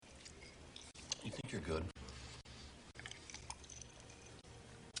think you're good.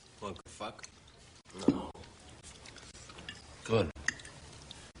 Want to fuck? No. Good.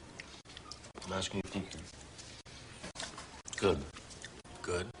 I'm asking if you think you're good.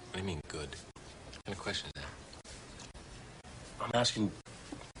 Good? What do you mean, good? What kind of question is that? I'm asking...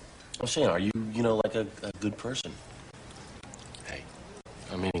 I'm saying, are you, like a good person? Hey,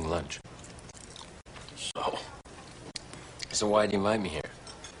 I'm eating lunch. So? So why'd you invite me here?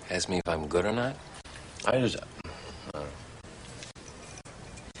 Ask me if I'm good or not? I just...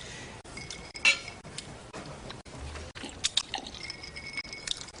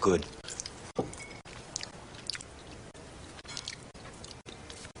 Good.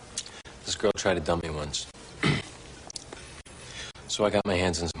 This girl tried to dump me once. So I got my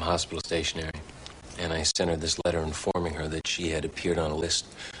hands on some hospital stationery, and I sent her this letter informing her that she had appeared on a list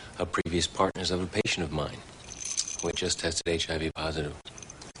of previous partners of a patient of mine who had just tested HIV positive.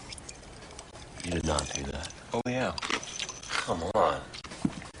 You did not do that. Oh, yeah. Come on.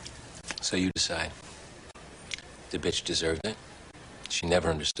 So you decide. The bitch deserved it. She never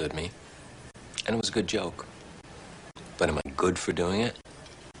understood me. And it was a good joke. But am I good for doing it?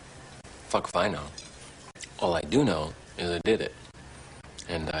 Fuck if I know. All I do know is I did it.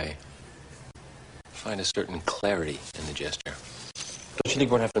 And I find a certain clarity in the gesture. Don't you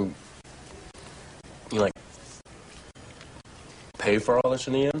think we're gonna have to, pay for all this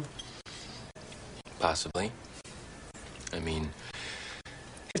in the end? Possibly. I mean,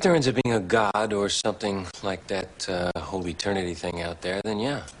 if there ends up being a god or something like that whole eternity thing out there, then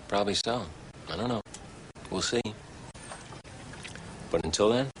yeah, probably so. I don't know. We'll see. But until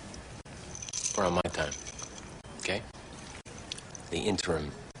then, we're on my time. Okay? The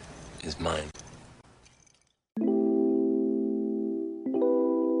interim is mine.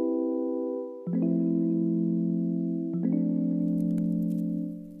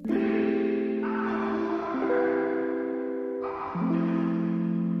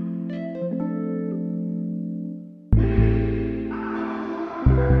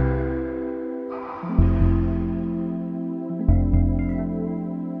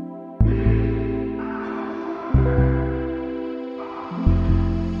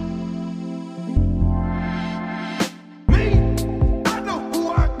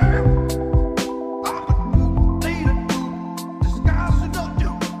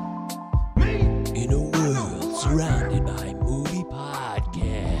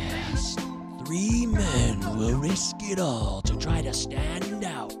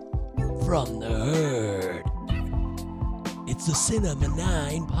 Cinema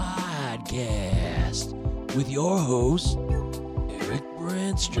 9 podcast with your hosts Eric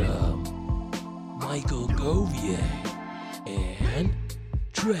Brandstrom, Michael Govier, and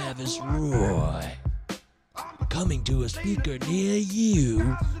Travis Roy. Coming to a speaker near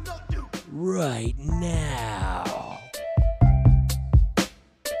you right now.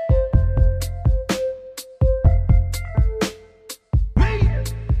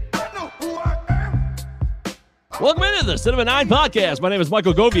 Welcome into the Cinema 9 podcast. My name is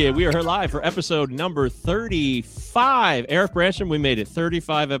Michael Govier. We are here live for episode number 35. Eric Branstrom, we made it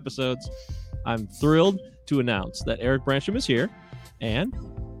 35 episodes. I'm thrilled to announce that Eric Branstrom is here and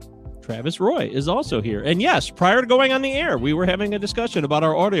Travis Roy is also here. And yes, prior to going on the air, we were having a discussion about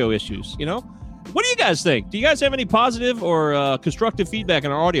our audio issues. What do you guys think? Do you guys have any positive or constructive feedback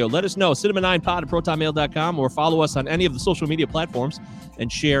on our audio? Let us know. cinema9pod@protonmail.com or follow us on any of the social media platforms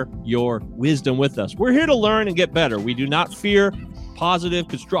and share your wisdom with us. We're here to learn and get better. We do not fear positive,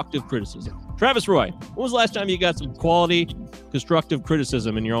 constructive criticism. Travis Roy, when was the last time you got some quality, constructive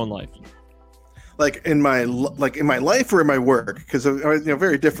criticism in your own life? Like in my life or in my work, because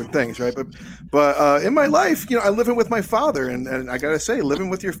very different things, right? But in my life, I live with my father, and I gotta say, living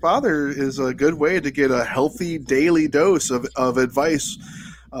with your father is a good way to get a healthy daily dose of advice.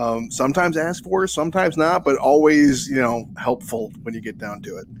 Sometimes asked for, sometimes not, but always helpful when you get down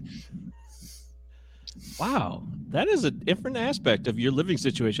to it. Wow, that is a different aspect of your living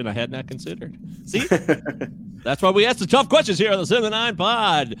situation I had not considered. See, that's why we ask the tough questions here on the Cinema 9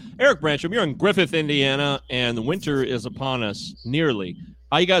 Pod. Eric Branstrom, you're in Griffith, Indiana, and the winter is upon us nearly.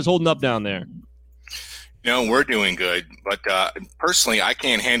 How you guys holding up down there? We're doing good, but personally, I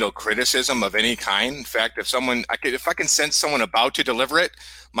can't handle criticism of any kind. In fact, if I can sense someone about to deliver it,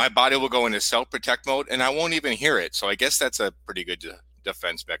 my body will go into self-protect mode, and I won't even hear it. So I guess that's a pretty good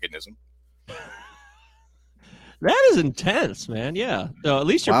defense mechanism. That is intense, man. Yeah. So at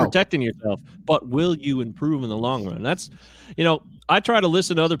least you're protecting yourself, but will you improve in the long run? That's, I try to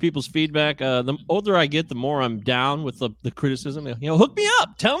listen to other people's feedback. The older I get, the more I'm down with the criticism. Hook me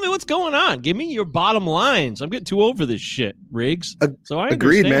up. Tell me what's going on. Give me your bottom lines. I'm getting too old for this shit, Riggs. So I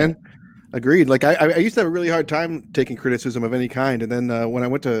agreed, man. Agreed. Like I used to have a really hard time taking criticism of any kind, and then when I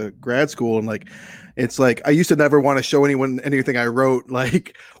went to grad school, and like, it's like I used to never want to show anyone anything I wrote,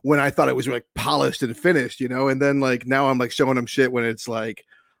 like when I thought it was like polished and finished, you know. And then like now I'm like showing them shit when it's like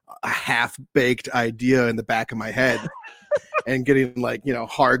a half baked idea in the back of my head, and getting like, you know,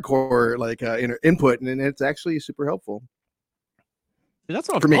 hardcore like input, and it's actually super helpful. That's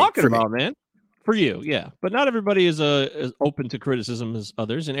what I'm talking about, man. For you, yeah. But not everybody is as open to criticism as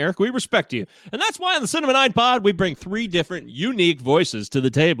others. And Eric, we respect you. And that's why on the Cinema 9 Pod, we bring 3 different unique voices to the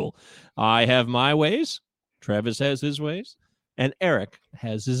table. I have my ways, Travis has his ways, and Eric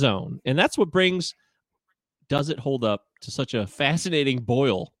has his own. And that's what brings Does It Hold Up to such a fascinating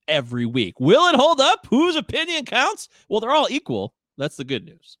boil every week. Will it hold up? Whose opinion counts? Well, they're all equal. That's the good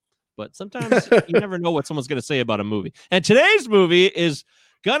news. But sometimes you never know what someone's going to say about a movie. And today's movie is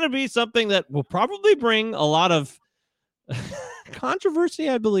going to be something that will probably bring a lot of controversy,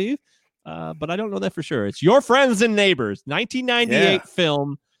 I believe. But I don't know that for sure. It's Your Friends and Neighbors, 1998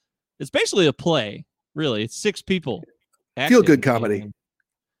 film. It's basically a play, really. It's 6 people. Feel good comedy.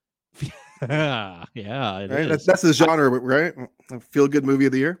 Yeah, it right? is. That's the genre, right? Feel good movie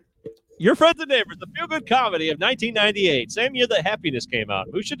of the year. Your Friends and Neighbors, the feel-good comedy of 1998. Same year that Happiness came out.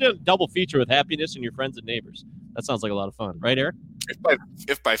 We should do a double feature with Happiness and Your Friends and Neighbors. That sounds like a lot of fun. Right, Eric?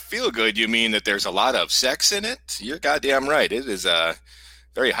 If by feel good you mean that there's a lot of sex in it, you're goddamn right. It is a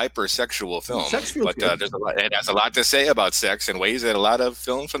very hypersexual film. But there's a lot, it has a lot to say about sex in ways that a lot of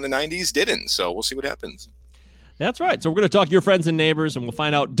films from the 90s didn't. So we'll see what happens. That's right. So we're going to talk Your Friends and Neighbors, and we'll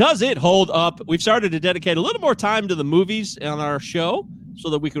find out, does it hold up? We've started to dedicate a little more time to the movies on our show so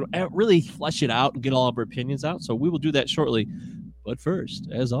that we could really flesh it out and get all of our opinions out. So we will do that shortly. But first,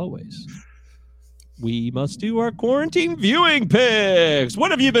 as always, we must do our quarantine viewing picks.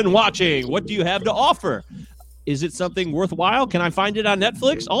 What have you been watching? What do you have to offer? Is it something worthwhile? Can I find it on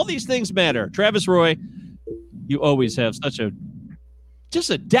Netflix? All these things matter. Travis Roy, you always have such a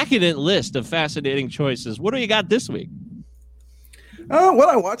decadent list of fascinating choices. What do you got this week? Well,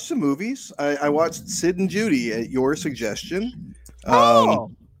 I watched some movies. I watched Sid and Judy at your suggestion.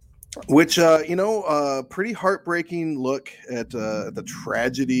 Which, pretty heartbreaking look at the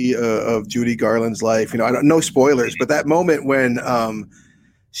tragedy of Judy Garland's life. You know, no spoilers, but that moment when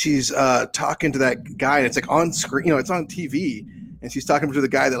she's talking to that guy, and it's like on screen, you know, it's on TV, and she's talking to the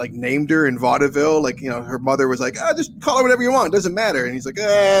guy that like named her in vaudeville. Like, you know, her mother was like, just call her whatever you want, doesn't matter. And he's like,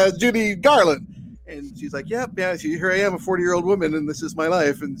 Judy Garland. And she's like, yep, yeah, here I am, a 40-year-old woman, and this is my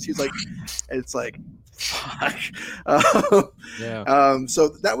life. And she's like, it's like, fuck. So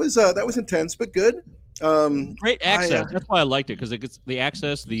that was intense, but good. Great access. That's why I liked it, because it gets the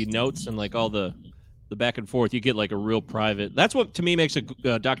access, the notes, and like all the back and forth. You get like a real private. That's what to me makes a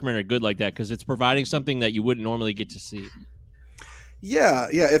documentary good like that, because it's providing something that you wouldn't normally get to see. Yeah,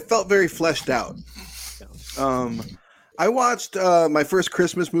 it felt very fleshed out. I watched my first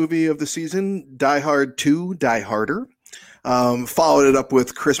Christmas movie of the season, Die Hard 2, Die Harder. Followed it up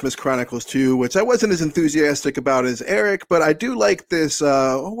with Christmas Chronicles 2, which I wasn't as enthusiastic about as Eric, but I do like this.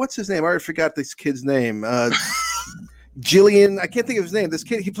 What's his name? I already forgot this kid's name. Jillian. I can't think of his name. This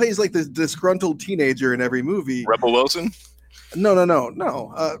kid, he plays like this disgruntled teenager in every movie. Rebel Wilson? No.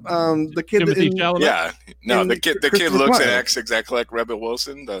 The kid. Timothy Chalamet? Yeah. No, the kid looks and acts exactly like Rebel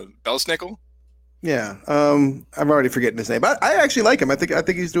Wilson, the Belsnickel. Yeah, I'm already forgetting his name, but I actually like him. I think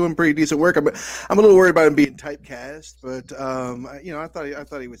he's doing pretty decent work. I'm a little worried about him being typecast, but I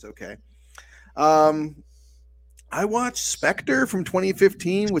thought he was okay. I watched Spectre from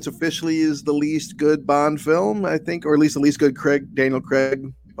 2015, which officially is the least good Bond film, I think, or at least the least good Daniel Craig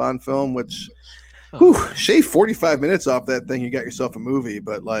Bond film. which shave 45 minutes off that thing, you got yourself a movie.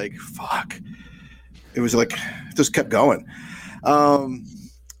 But like, fuck, it was like it just kept going.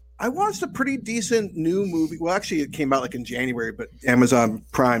 I watched a pretty decent new movie. Well, actually, it came out like in January, but Amazon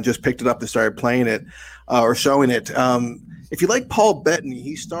Prime just picked it up and started playing it or showing it. If you like Paul Bettany,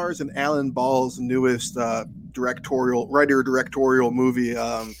 he stars in Alan Ball's newest directorial movie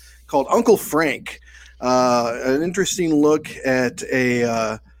called Uncle Frank. An interesting look at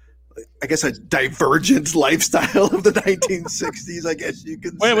a divergent lifestyle of the 1960s. I guess you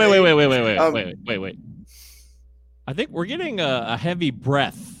could say. Wait. I think we're getting a heavy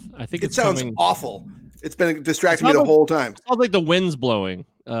breath. I think it sounds awful. It's been distracting me the whole time. It sounds like the wind's blowing.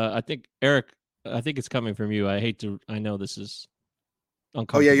 I think, Eric, it's coming from you. I know this is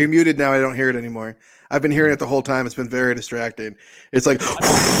uncomfortable. Oh, yeah, you're muted now. I don't hear it anymore. I've been hearing it the whole time. It's been very distracting. It's like...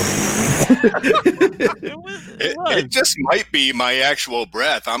 It just might be my actual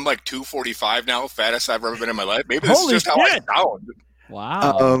breath. I'm like 245 now, fattest I've ever been in my life. Maybe this is just how I sound.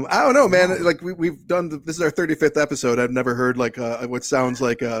 Wow. I don't know, man. Like we've done this is our 35th episode. I've never heard like what sounds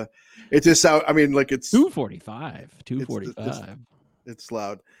like it just sound. I mean, like it's 245. 245. it's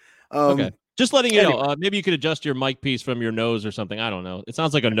loud. Okay. Just letting you anyway. know, maybe you could adjust your mic piece from your nose or something. I don't know. It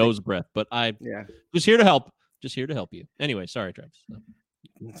sounds like a nose breath, but Yeah. just here to help. Just here to help you. Anyway, sorry, Travis.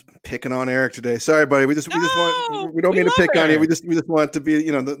 Picking on Eric today. Sorry, buddy. We don't mean to pick on you. We just want to be,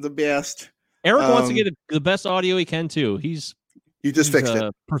 the best. Eric wants to get the best audio he can too. You just fixed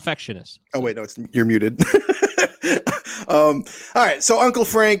it. Perfectionist. Oh wait, no, you're muted. All right, so Uncle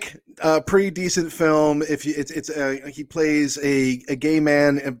Frank, pretty decent film. If you, he plays a gay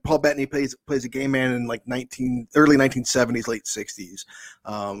man, and Paul Bettany plays a gay man in like early 1970s, late 60s.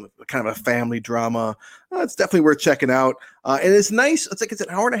 Kind of a family drama. It's definitely worth checking out. And it's nice. It's like it's an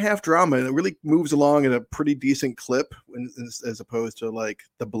hour and a half drama, and it really moves along at a pretty decent clip, as opposed to like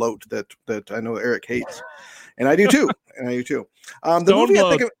the bloat that I know Eric hates, and I do too. The movie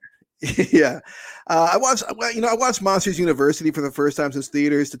I think. Yeah, I watched Monsters University for the first time since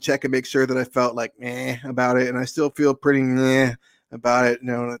theaters to check and make sure that I felt like meh about it, and I still feel pretty meh about it.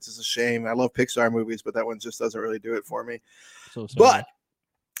 No, that's just a shame. I love Pixar movies, but that one just doesn't really do it for me. But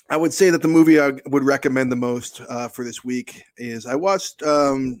I would say that the movie I would recommend the most for this week is I watched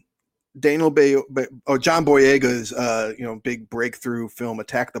John Boyega's big breakthrough film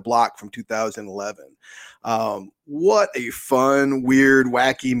Attack the Block from 2011. What a fun, weird,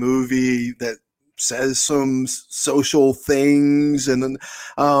 wacky movie that says some social things and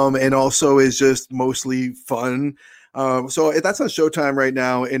also is just mostly fun. So that's on Showtime right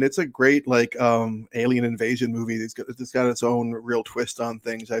now, and it's a great alien invasion movie. It's got its own real twist on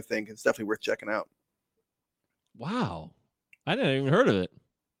things. I think it's definitely worth checking out. Wow, I didn't even heard of it.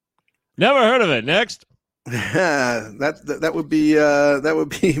 Never heard of it. Next. that would be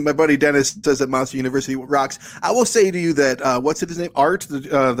my buddy Dennis says that Monster University rocks. I will say to you that what's his name? Art,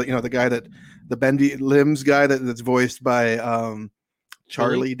 the guy the bendy limbs guy that's voiced by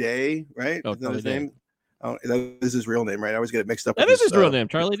Charlie Day, right? Oh, is that his name? Oh, that is his real name, right? I always get it mixed up. That is his real name,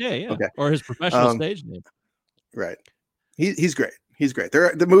 Charlie Day. Yeah, okay. Or his professional stage name. Right. He's great. He's great.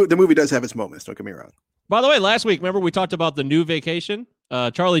 The movie does have its moments. Don't get me wrong. By the way, last week, remember we talked about The New Vacation?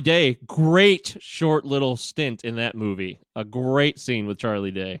 Charlie Day, great short little stint in that movie. A great scene with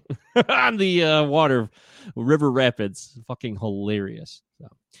Charlie Day on the water, River Rapids. Fucking hilarious. So,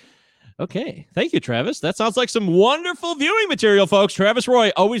 okay. Thank you, Travis. That sounds like some wonderful viewing material, folks. Travis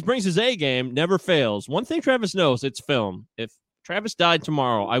Roy always brings his A game, never fails. One thing Travis knows, it's film. If Travis died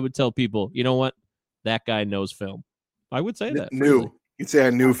tomorrow, I would tell people, you know what? That guy knows film. I would say that. You'd say I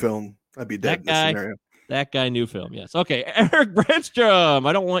knew film. I'd be dead in this scenario. That guy knew film, yes. Okay, Eric Brandstrom,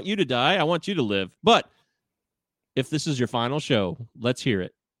 I don't want you to die. I want you to live. But if this is your final show, let's hear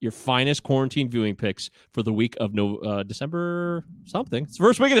it. Your finest quarantine viewing picks for the week of December something. It's the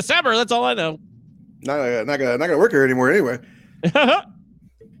first week of December. That's all I know. Not gonna work here anymore anyway. I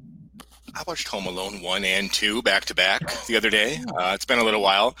watched Home Alone 1 and 2 back to back the other day. It's been a little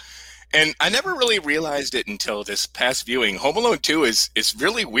while. And I never really realized it until this past viewing. Home Alone 2 is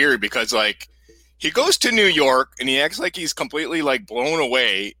really weird because he goes to New York and he acts like he's completely blown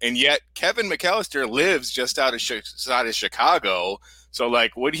away, and yet Kevin McAllister lives just out of Chicago. So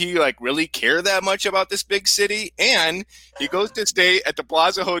would he really care that much about this big city? And he goes to stay at the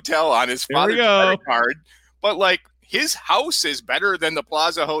Plaza Hotel on his father's credit card, but his house is better than the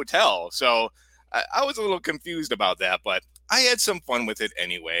Plaza Hotel. So I was a little confused about that, but I had some fun with it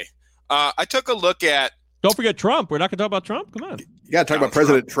anyway. I took a look at. Don't forget Trump. We're not going to talk about Trump. Come on. You got to talk about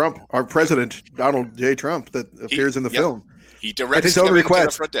President Trump, our President Donald J. Trump, that appears in the film. He directs his own request. To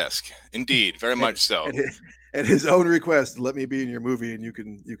the front desk. Indeed, very much so. At his own request, let me be in your movie, and you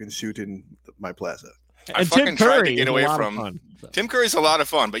can shoot in my plaza. I fucking tried to get away from Tim Curry's a lot of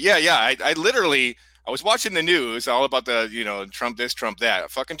fun, but yeah. I literally was watching the news all about the Trump this, Trump that. I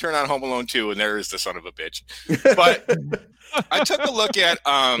fucking turn on Home Alone 2, and there is the son of a bitch. But I took a look at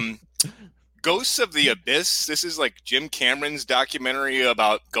Ghosts of the Abyss. This is Jim Cameron's documentary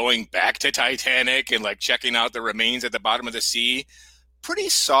about going back to Titanic and checking out the remains at the bottom of the sea. Pretty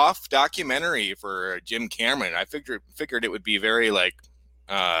soft documentary for Jim Cameron. I figured it would be very a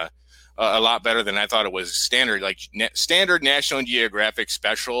lot better than I thought it was. Standard National Geographic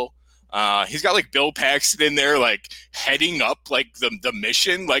special. He's got Bill Paxton in there heading up the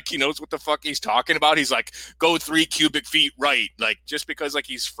mission, he knows what the fuck he's talking about. He's go 3 cubic feet right, just because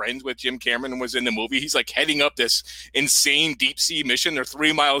he's friends with Jim Cameron and was in the movie. He's heading up this insane deep sea mission. They're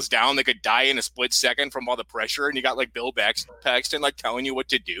 3 miles down. They could die in a split second from all the pressure, and you got Bill Paxton telling you what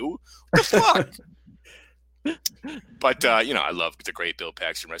to do. What the fuck? But I love the great Bill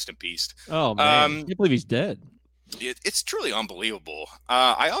Paxton. Rest in peace. Oh man, I can't believe he's dead. It's truly unbelievable.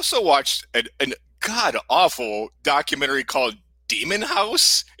 I also watched an god awful documentary called Demon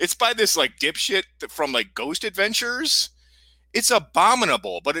House. It's by this like dipshit from like Ghost Adventures. It's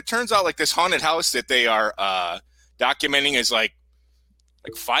abominable, but it turns out like this haunted house that they are documenting is like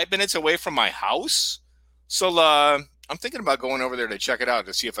 5 minutes away from my house. So I'm thinking about going over there to check it out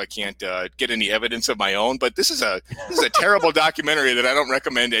to see if I can't get any evidence of my own. But this is a terrible documentary that I don't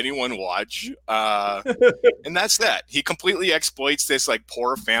recommend anyone watch. And that's that. He completely exploits this like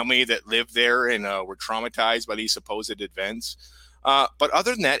poor family that lived there and were traumatized by these supposed events. But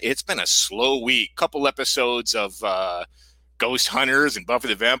other than that, it's been a slow week. Couple episodes of Ghost Hunters and Buffy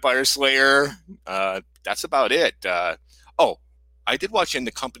the Vampire Slayer. That's about it. I did watch In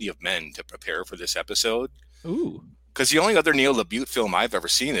the Company of Men to prepare for this episode. Ooh. Because the only other Neil LaBute film I've ever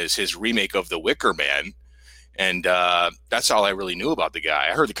seen is his remake of The Wicker Man. And that's all I really knew about the guy.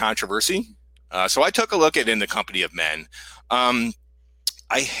 I heard the controversy. So I took a look at In the Company of Men. I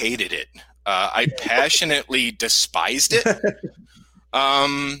hated it. I passionately despised it.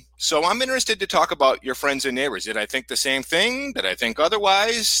 So I'm interested to talk about Your Friends and Neighbors. Did I think the same thing? Did I think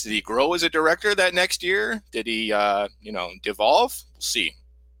otherwise? Did he grow as a director that next year? Did he, devolve? We'll see.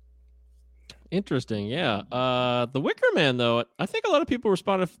 Interesting, yeah. The Wicker Man, though, I think a lot of people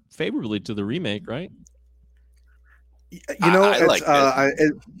responded favorably to the remake, right?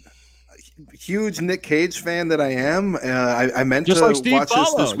 Huge Nick Cage fan that I am. I meant just to like Steve watch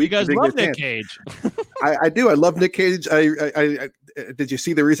this week. You guys love Nick Cage. I do. I love Nick Cage. I did you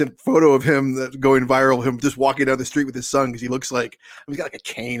see the recent photo of him that's going viral? Him just walking down the street with his son because he looks like he's got like a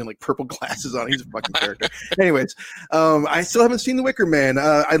cane and like purple glasses on. He's a fucking character. Anyways, I still haven't seen The Wicker Man.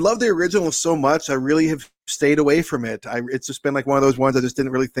 I love the original so much. I really have stayed away from it. It's just been like one of those ones I just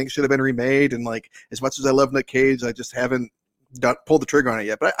didn't really think should have been remade. And like as much as I love Nick Cage, I just haven't pulled the trigger on it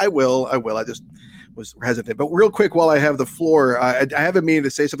yet. But I will. I just was hesitant. But real quick, while I have the floor, I haven't meaning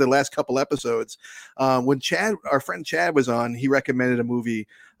to say something the last couple episodes. When our friend Chad was on, he recommended a movie,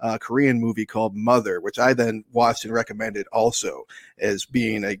 Korean movie called Mother, which I then watched and recommended also as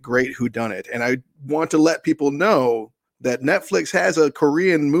being a great whodunit. And I want to let people know that Netflix has a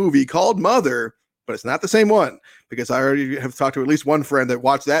Korean movie called Mother, but it's not the same one, because I already have talked to at least one friend that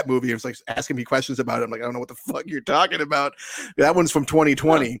watched that movie and was like asking me questions about it. I'm like, I don't know what the fuck you're talking about. That one's from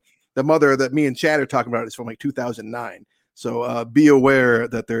 2020. The Mother that me and Chad are talking about is from like 2009. So be aware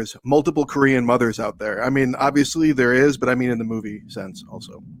that there's multiple Korean mothers out there. I mean, obviously there is, but I mean in the movie sense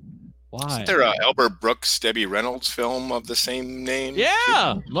also. Why? Isn't there a Albert Brooks, Debbie Reynolds film of the same name?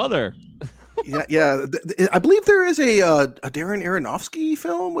 Yeah, Mother. Yeah. I believe there is a Darren Aronofsky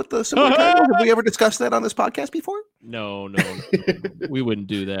film with the similar title. Have we ever discussed that on this podcast before? No. We wouldn't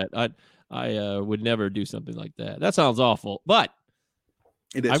do that. I would never do something like that. That sounds awful. But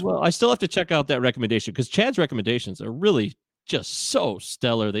it is. I still have to check out that recommendation because Chad's recommendations are really just so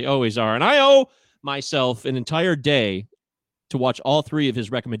stellar. They always are. And I owe myself an entire day to watch all three of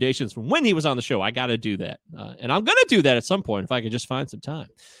his recommendations from when he was on the show. I got to do that. And I'm going to do that at some point if I could just find some time.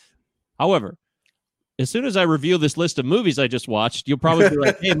 However, as soon as I reveal this list of movies I just watched, you'll probably be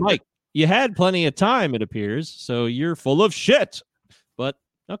like, hey, Mike, you had plenty of time, it appears, so you're full of shit. But,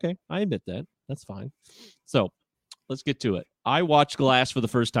 okay, I admit that. That's fine. So, let's get to it. I watched Glass for the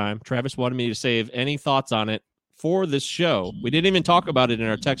first time. Travis wanted me to save any thoughts on it for this show. We didn't even talk about it in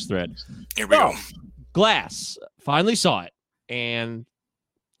our text thread. Here we go. Glass. Finally saw it. And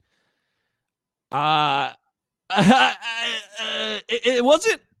it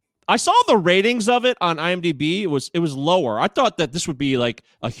wasn't. I saw the ratings of it on IMDb. It was lower. I thought that this would be like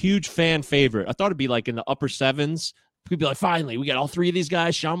a huge fan favorite. I thought it'd be like in the upper sevens. We'd be like, finally, we got all three of these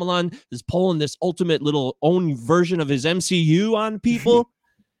guys. Shyamalan is pulling this ultimate little own version of his MCU on people.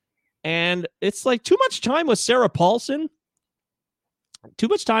 And it's like too much time with Sarah Paulson. Too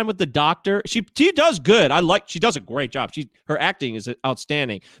much time with the doctor. She does good. She does a great job. Her acting is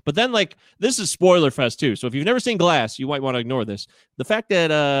outstanding. But then like this is spoiler fest too. So if you've never seen Glass, you might want to ignore this. The fact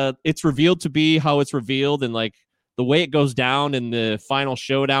that it's revealed to be how it's revealed and like the way it goes down in the final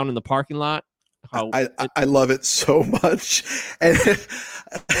showdown in the parking lot. I love it so much. And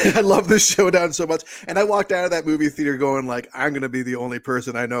I love this showdown so much. And I walked out of that movie theater going like, I'm going to be the only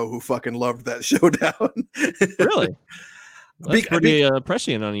person I know who fucking loved that showdown. Really? That's pretty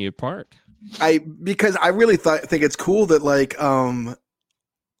prescient on your part. Because I really think it's cool that like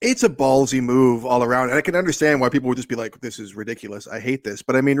it's a ballsy move all around, and I can understand why people would just be like, "This is ridiculous. I hate this."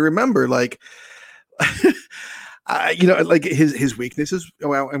 But I mean, remember, like, like his weakness is.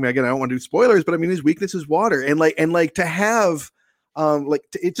 Well, I mean, again, I don't want to do spoilers, but I mean, his weakness is water, and like to have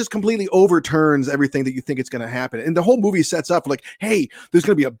it just completely overturns everything that you think it's going to happen. And the whole movie sets up like, hey, there's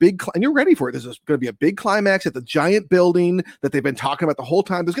going to be a big, and you're ready for it. There's going to be a big climax at the giant building that they've been talking about the whole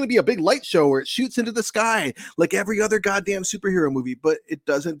time. There's going to be a big light show where it shoots into the sky like every other goddamn superhero movie, but it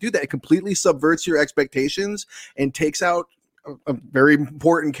doesn't do that. It completely subverts your expectations and takes out a very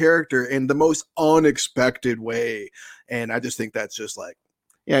important character in the most unexpected way. And I just think that's just like,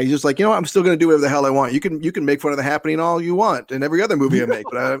 yeah, he's just like, I'm still going to do whatever the hell I want. You can make fun of The Happening all you want in every other movie I make,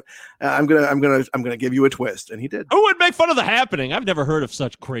 but I'm gonna give you a twist, and he did. Who would make fun of The Happening? I've never heard of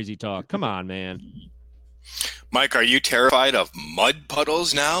such crazy talk. Come on, man. Mike, are you terrified of mud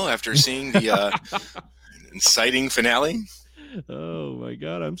puddles now after seeing the inciting finale? Oh my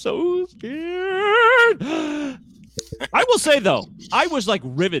God, I'm so scared. I will say though, I was like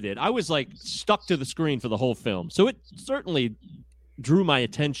riveted. I was like stuck to the screen for the whole film, so it certainly drew my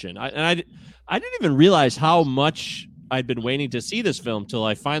attention. I didn't even realize how much I'd been waiting to see this film till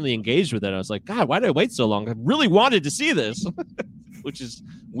I finally engaged with it. I was like, God, why did I wait so long? I really wanted to see this, which is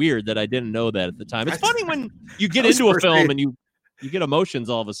weird that I didn't know that at the time. It's funny when you get into a film and you get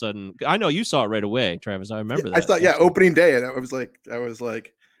emotions all of a sudden. I know you saw it right away, Travis. I remember that. I thought, opening day, and I was like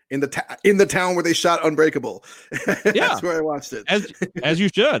in the town where they shot Unbreakable. That's where I watched it. As you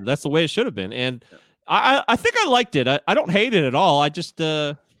should. That's the way it should have been. And I think I liked it. I don't hate it at all. I just,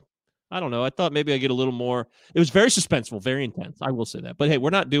 I don't know. I thought maybe I get a little more. It was very suspenseful, very intense. I will say that. But hey, we're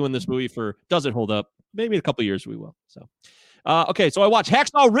not doing this movie for, does it hold up? Maybe in a couple of years we will. So, okay. So I watched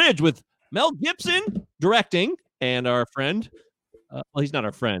Hacksaw Ridge with Mel Gibson directing and our friend. Well, he's not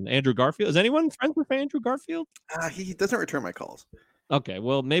our friend, Andrew Garfield. Is anyone friends with Andrew Garfield? He doesn't return my calls. Okay.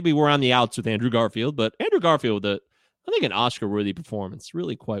 Well, maybe we're on the outs with Andrew Garfield, but Andrew Garfield, I think an Oscar-worthy performance.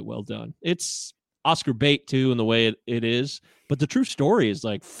 Really quite well done. It's Oscar bait too in the way it is, but the true story is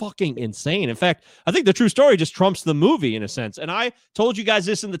like fucking insane. In fact, I think the true story just trumps the movie in a sense. And I told you guys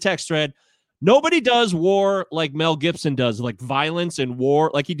this in the text thread. Nobody does war like Mel Gibson does, like violence and war,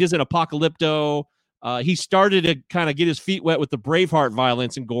 like he does in Apocalypto. He started to kind of get his feet wet with the Braveheart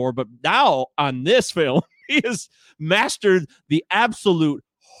violence and gore, but now on this film, he has mastered the absolute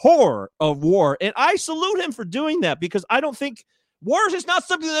horror of war. And I salute him for doing that because I don't think war is not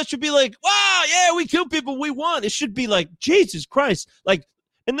something that should be like, wow, yeah, we killed people, we won. It should be like, Jesus Christ. Like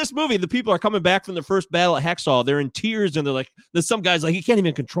in this movie, the people are coming back from the first battle at Hacksaw. They're in tears and they're like, there's some guy's like, he can't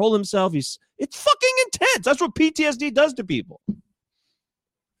even control himself. It's fucking intense. That's what PTSD does to people.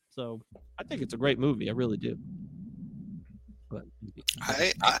 So I think it's a great movie. I really do. But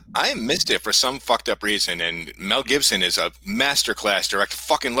I missed it for some fucked up reason, and Mel Gibson is a masterclass director.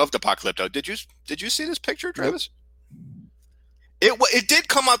 Fucking loved Apocalypto. Did you see this picture, Travis? It did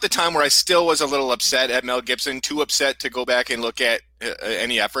come out the time where I still was a little upset at Mel Gibson, too upset to go back and look at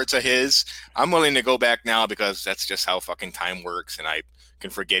any efforts of his. I'm willing to go back now because that's just how fucking time works, and I can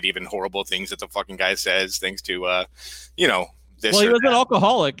forget even horrible things that the fucking guy says, thanks to, this. Well, he was an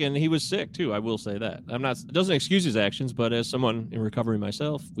alcoholic and he was sick too. I will say that. It doesn't excuse his actions, but as someone in recovery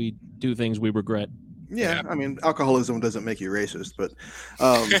myself, we do things we regret. Yeah. I mean, alcoholism doesn't make you racist, but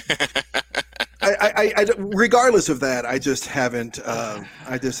I regardless of that, I just haven't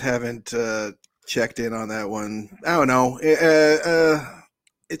checked in on that one. I don't know.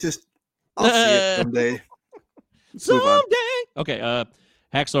 It just, I'll see it someday. Okay.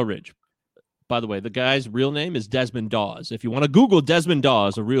 Hacksaw Ridge. By the way, the guy's real name is Desmond Dawes. If you want to Google Desmond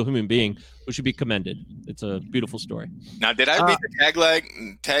Dawes, a real human being, who should be commended. It's a beautiful story. Now, did I read the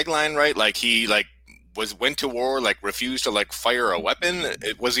tagline right? Like he went to war, refused to fire a weapon.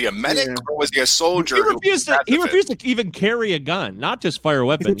 Was he a medic or was he a soldier? He refused to even carry a gun, not just fire a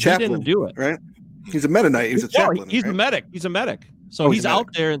weapon. He didn't do it. Right? He's a Mennonite. He's a chaplain. He's a medic. He's a medic. So he's out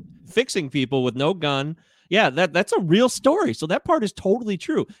there fixing people with no gun. Yeah, that's a real story. So that part is totally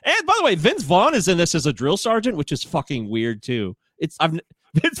true. And by the way, Vince Vaughn is in this as a drill sergeant, which is fucking weird too.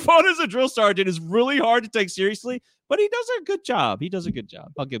 Vince Vaughn as a drill sergeant is really hard to take seriously, but he does a good job.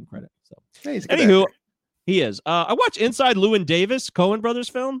 I'll give him credit. So, anywho, he is. I watched Inside Llewyn Davis, Coen Brothers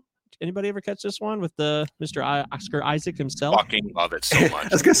film. Anybody ever catch this one with the Mr. Oscar Isaac himself? Fucking love it so much. I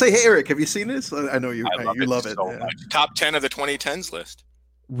was gonna say, hey Eric, have you seen this? I know you love it. So much. Top 10 of the 2010s list.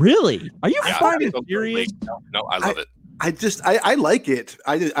 Really? Are you fucking serious? No, I love it. I like it.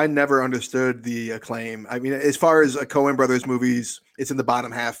 I never understood the acclaim. I mean, as far as Coen Brothers movies, it's in the bottom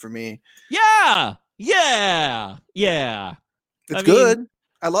half for me. Yeah. It's good.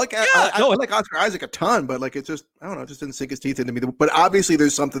 I like Oscar Isaac a ton, but it just, I don't know, it just didn't sink his teeth into me. But obviously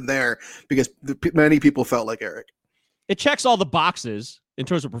there's something there because many people felt like Eric. It checks all the boxes in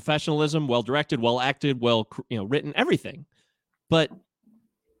terms of professionalism, well directed, well acted, well written, everything. But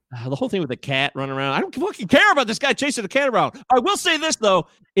The whole thing with the cat running around. I don't fucking care about this guy chasing the cat around. I will say this, though.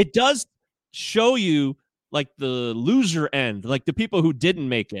 It does show you like the loser end, like the people who didn't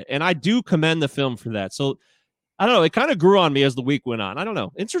make it. And I do commend the film for that. So I don't know. It kind of grew on me as the week went on. I don't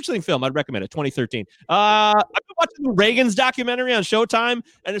know. Interesting film. I'd recommend it. 2013. I've been watching the Reagan's documentary on Showtime,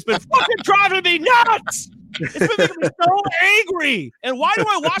 and it's been fucking driving me nuts. It's been making me so angry. And why do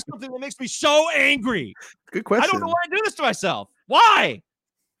I watch something that makes me so angry? Good question. I don't know why I do this to myself. Why?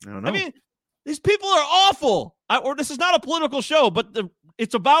 I don't know. I mean, these people are awful. Or this is not a political show, but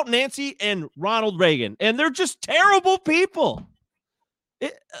it's about Nancy and Ronald Reagan, and they're just terrible people.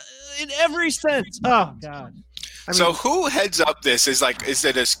 In every sense. Oh God. So who heads up this? Is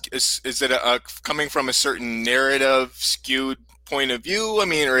it coming from a certain narrative skewed point of view? I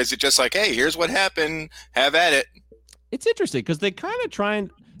mean, or is it just like, hey, here's what happened, have at it? It's interesting because they kind of try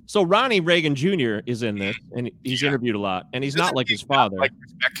and. So Ronnie Reagan Jr. is in this, and he's interviewed a lot, and he's not like his father. Like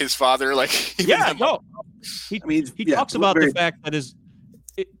respect his father, like yeah, no. He talks about the fact that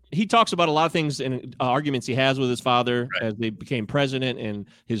he talks about a lot of things and arguments he has with his father as they became president, and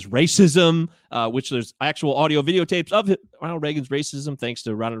his racism, which there's actual audio videotapes of Ronald Reagan's racism, thanks to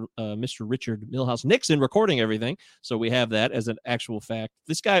Mr. Richard Milhouse Nixon recording everything. So we have that as an actual fact.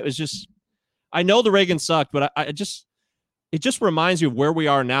 This guy was just, I know the Reagan sucked, but it just reminds you of where we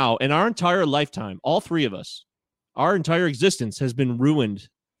are now. And our entire lifetime, all three of us, our entire existence has been ruined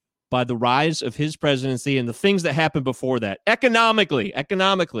by the rise of his presidency and the things that happened before that. Economically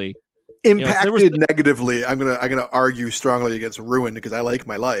impacted negatively. I'm gonna argue strongly against ruined because I like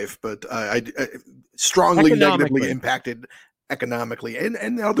my life, but I strongly negatively impacted economically and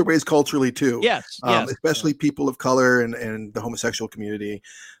in other ways culturally too. Yes. Especially people of color and the homosexual community.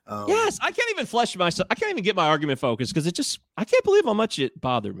 Yes, I can't even flesh myself. I can't even get my argument focused because I can't believe how much it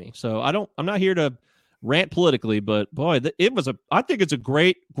bothered me. So I'm not here to rant politically, but boy, I think it's a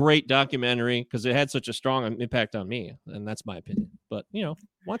great documentary because it had such a strong impact on me, and that's my opinion. But why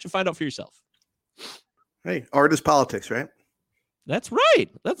don't you find out for yourself? Hey, art is politics, right? That's right.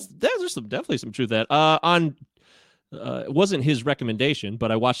 There's definitely some truth to that. It wasn't his recommendation,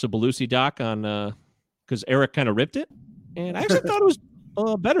 but I watched the Belushi doc on because Eric kind of ripped it, and I actually thought it was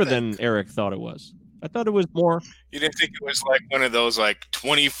better than Eric thought it was. I thought it was more. You didn't think it was like one of those like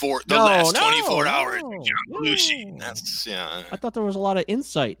 24 last 24 hours. Belushi. That's I thought there was a lot of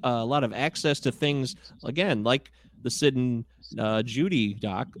insight, a lot of access to things. Again, like the Sid and Judy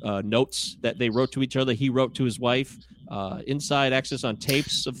doc, notes that they wrote to each other. He wrote to his wife. Inside access on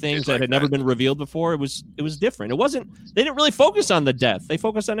tapes of things that had never been revealed before. It was different. It wasn't. They didn't really focus on the death. They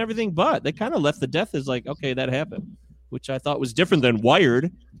focused on everything, but they kind of left the death as like, okay, that happened, which I thought was different than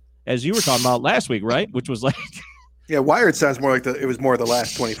Wired, as you were talking about last week, right? Which was like, yeah, Wired sounds more like it was more the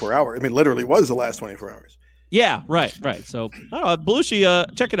last 24 hours. I mean, literally was the last 24 hours. Yeah, right. So, I don't know,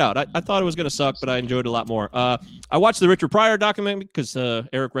 Belushi, check it out. I thought it was going to suck, but I enjoyed it a lot more. I watched the Richard Pryor documentary because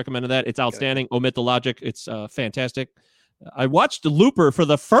Eric recommended that. It's outstanding. Okay. Omit the logic. It's fantastic. I watched Looper for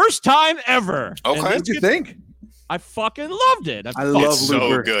the first time ever. Okay. What did you think? I fucking loved it. I love it's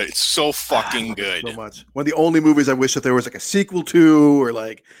Looper. So good. It's so fucking good. So much. One of the only movies I wish that there was like a sequel to, or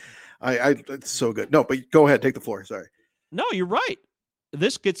like, it's so good. No, but go ahead, take the floor. Sorry. No, you're right.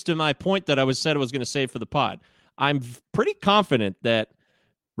 This gets to my point that I was going to save for the pod. I'm pretty confident that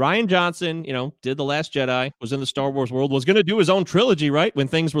Rian Johnson, did The Last Jedi, was in the Star Wars world, was going to do his own trilogy, right? When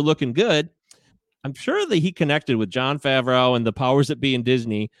things were looking good. I'm sure that he connected with Jon Favreau and the powers that be in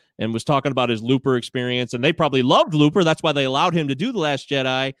Disney and was talking about his Looper experience. And they probably loved Looper. That's why they allowed him to do The Last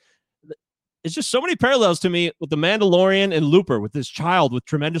Jedi. It's just so many parallels to me with The Mandalorian and Looper, with this child with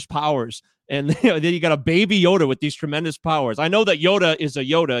tremendous powers. And then you got a baby Yoda with these tremendous powers. I know that Yoda is a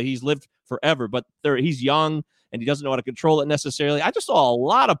Yoda. He's lived forever, but he's young and he doesn't know how to control it necessarily. I just saw a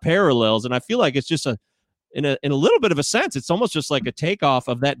lot of parallels, and I feel like it's just in a little bit of a sense, it's almost just like a takeoff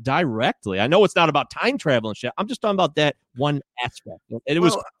of that directly. I know it's not about time travel and shit. I'm just talking about that one aspect. And it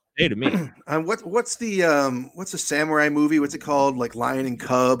was to me. What's the samurai movie? What's it called? Like Lion and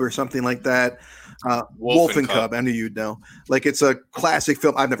Cub or something like that. Wolf and Cub. I knew you'd know. Like it's a classic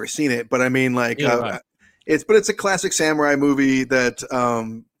film. I've never seen it, but I mean, like it's a classic samurai movie that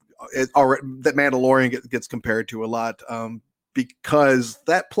that Mandalorian gets compared to a lot. Because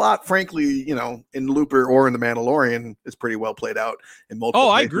that plot, frankly, in Looper or in The Mandalorian is pretty well played out in multiple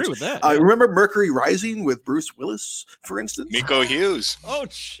places. I agree with that. I remember Mercury Rising with Bruce Willis, for instance. Miko Hughes. Oh,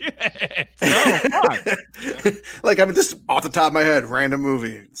 shit. Oh, like, I mean, just off the top of my head, random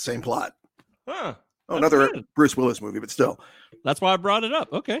movie, same plot. Huh. Another Bruce Willis movie, but still. That's why I brought it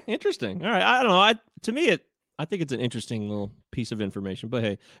up. Okay, interesting. All right. I don't know. To me, I think it's an interesting little piece of information. But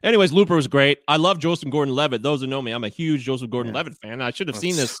hey, anyways, Looper was great. I love Joseph Gordon-Levitt. Those who know me, I'm a huge Joseph Gordon-Levitt fan. I should have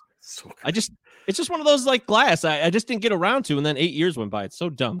seen this. So It's just one of those like Glass. I just didn't get around to, and then 8 years went by. It's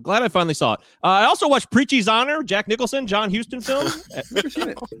so dumb. Glad I finally saw it. I also watched Preachy's Honor, Jack Nicholson, John Huston film. never seen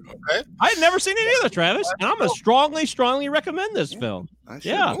it. Okay. I had never seen it either, Travis, and I'm gonna strongly recommend this film.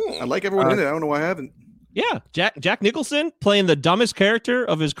 Yeah, I like everyone in it. I don't know why I haven't. Yeah, Jack Nicholson playing the dumbest character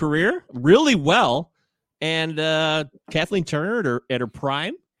of his career really well, and Kathleen Turner at her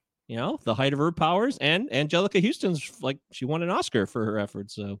prime, you know, the height of her powers, and Angelica Houston's like she won an Oscar for her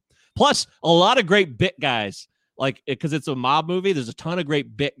efforts. So, plus a lot of great bit guys, like because it's a mob movie. There's a ton of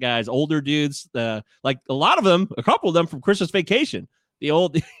great bit guys, older dudes, like a lot of them, a couple of them from Christmas Vacation. The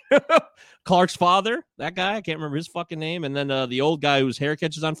old Clark's father, that guy, I can't remember his fucking name. And then the old guy whose hair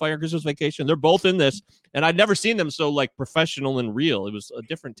catches on fire, Christmas Vacation. They're both in this. And I'd never seen them so like professional and real. It was a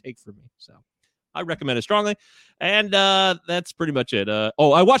different take for me. So I recommend it strongly. And that's pretty much it. I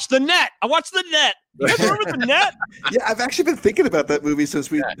watched The Net. You guys remember The Net? Yeah, I've actually been thinking about that movie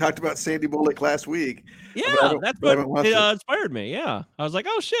since we talked about Sandy Bullock last week. Yeah, that's what inspired me. Yeah, I was like,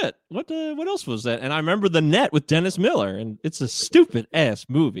 oh shit, what else was that? And I remember The Net with Dennis Miller, and it's a stupid ass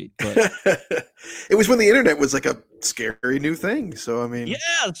movie. But it was when the internet was like a scary new thing. So I mean,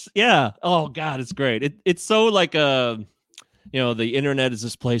 yes, yeah. Oh god, it's great. It's so like the internet is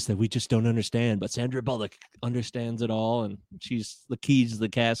this place that we just don't understand, but Sandra Bullock understands it all, and she's the keys to the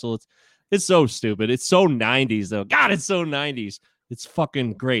castle. It's so stupid. It's so 90s, though. God, it's so 90s. It's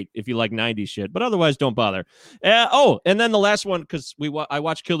fucking great if you like 90s shit, but otherwise don't bother. And then the last one, because I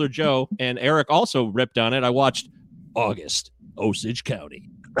watched Killer Joe, and Eric also ripped on it. I watched August, Osage County.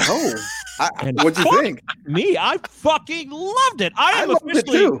 Oh, what'd you think? Me, I fucking loved it. I loved it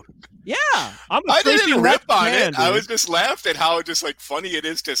too. Yeah, I didn't rip on it. I was just laughed at how just like funny it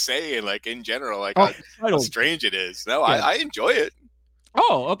is to say, and like in general, like how strange it is. No, yeah. I enjoy it.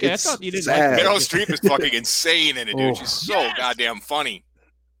 Oh, okay. It's I thought you didn't. sad. Like Meryl Streep is fucking insane in it, dude. She's so goddamn funny.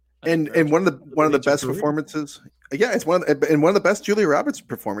 And one of the best performances. Yeah, it's one of the best Julia Roberts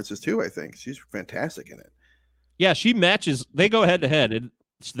performances too. I think she's fantastic in it. Yeah, she matches. They go head to head, and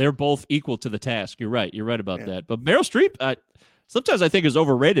they're both equal to the task. You're right about that. But Meryl Streep, sometimes I think is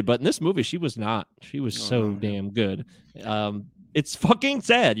overrated, but in this movie, she was not. She was damn good. It's fucking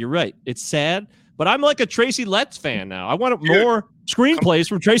sad. You're right. It's sad. But I'm like a Tracy Letts fan now. I want more screenplays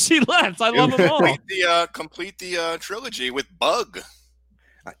from Tracy Letts. I love them all. Complete the trilogy with Bug.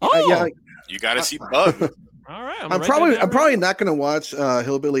 You got to see Bug. All right. I'm probably not going to watch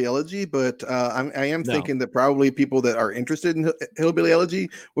Hillbilly Elegy, but I am thinking that probably people that are interested in Hillbilly Elegy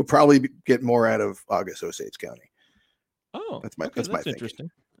would probably get more out of August Osage County. Oh, that's my interesting.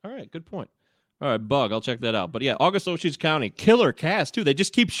 All right, good point. All right, Bug, I'll check that out. But yeah, August Osage County, killer cast too. They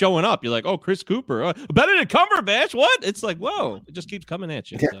just keep showing up. You're like, oh, Chris Cooper, Benedict Cumberbatch. What? It's like, whoa, it just keeps coming at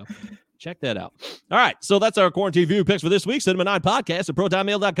you. Yeah. So check that out. All right, so that's our quarantine view picks for this week. Cinema 9 Podcast at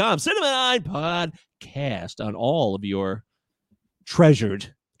protonmail.com. Cinema 9 Podcast on all of your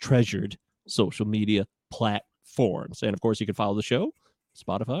treasured social media platforms. And of course, you can follow the show,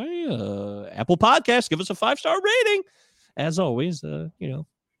 Spotify, Apple Podcasts. Give us a 5-star rating. As always,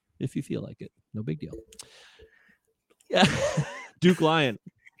 if you feel like it, no big deal. Yeah, Duke Lion.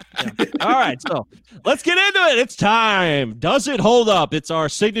 Yeah. All right, so let's get into it. It's time. Does it hold up? It's our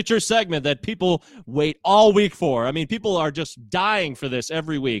signature segment that people wait all week for. I mean, people are just dying for this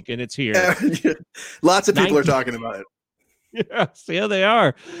every week, and it's here. Lots of people are talking about it. Yes, yeah, they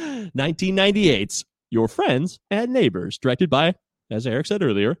are. 1998's Your Friends and Neighbors, directed by, as Eric said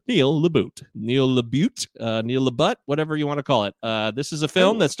earlier, Neil LaBute, whatever you want to call it. This is a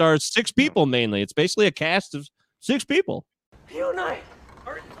film that stars 6 people mainly. It's basically a cast of 6 people. You and I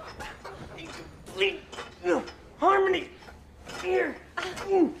are in complete harmony here.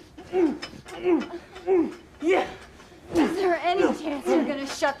 Yeah. Is there any chance you're gonna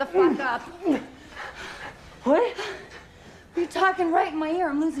shut the fuck up? What? You're talking right in my ear.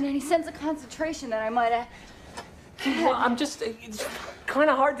 I'm losing any sense of concentration that I might have. Well, I'm just, it's kind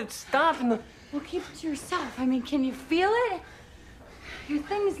of hard to stop. Well, keep it to yourself. I mean, can you feel it? Your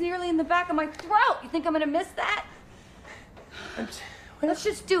thing is nearly in the back of my throat. You think I'm gonna miss that? Let's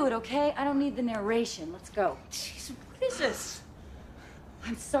just do it, okay? I don't need the narration. Let's go. Jeez, what is this?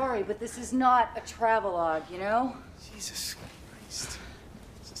 I'm sorry, but this is not a travelogue, you know? Jesus Christ.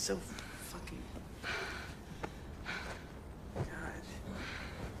 This is so fucking... God.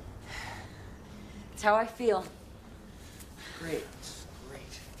 It's how I feel. Great.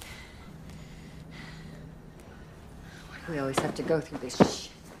 Why do we always have to go through this shit?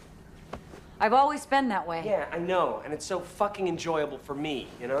 I've always been that way. Yeah, I know, and it's so fucking enjoyable for me,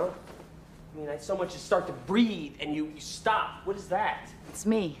 you know? I mean, I so much as start to breathe and you stop. What is that? It's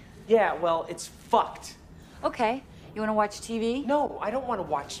me. Yeah, well, it's fucked. Okay. You want to watch TV? No, I don't want to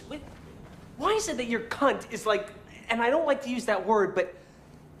watch. Wait, why is it that your cunt is like, and I don't like to use that word, but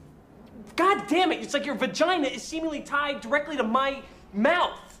God damn it, it's like your vagina is seemingly tied directly to my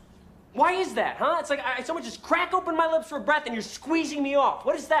mouth. Why is that, huh? It's like I someone just crack open my lips for breath and you're squeezing me off.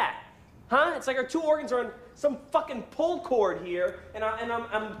 What is that? Huh? It's like our two organs are on some fucking pull cord here, and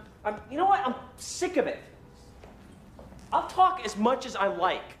I'm you know what? I'm sick of it. I'll talk as much as I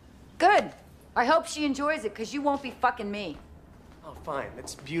like. Good. I hope she enjoys it, because you won't be fucking me. Oh, fine.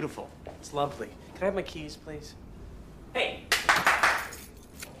 That's beautiful. It's lovely. Can I have my keys, please? Hey!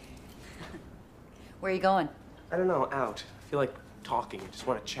 Where are you going? I don't know, out. I feel like talking. I just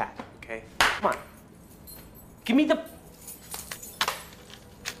want to chat, okay? Come on. Give me the...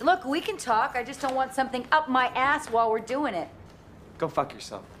 Look, we can talk. I just don't want something up my ass while we're doing it. Go fuck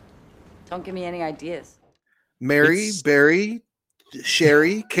yourself. Don't give me any ideas. Mary, Barry,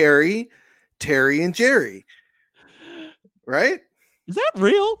 Sherry, Carrie, Terry, and Jerry. Right? Is that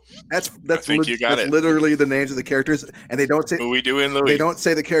real? That's think you got that's it. literally the names of the characters, and they don't say Who we doing, Louis? they don't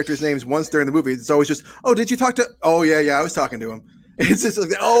say the characters' names once during the movie. It's always just, oh, did you talk to? Oh yeah, I was talking to him. It's just like,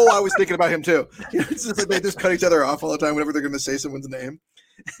 oh, I was thinking about him too. It's just like they just cut each other off all the time whenever they're going to say someone's name.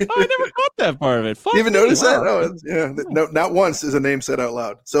 Oh, I never caught that part of it. Fuck You even me. notice Wow. that? Oh, yeah. No, not once is a name said out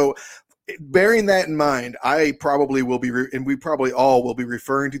loud. So, bearing that in mind, I probably will be, and we probably all will be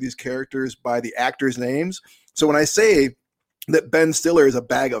referring to these characters by the actors' names. So when I say that Ben Stiller is a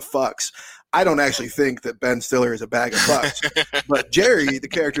bag of fucks, I don't actually think that Ben Stiller is a bag of fucks. But Jerry, the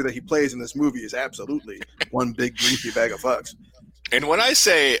character that he plays in this movie, is absolutely one big greasy bag of fucks. And when I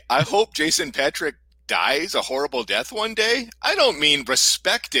say I hope Jason Patric dies a horrible death one day, I don't mean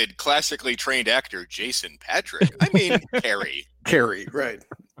respected, classically trained actor Jason Patric. I mean Carrie, right.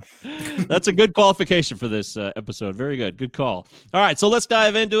 That's a good qualification for this episode. Very good. Good call. All right, so let's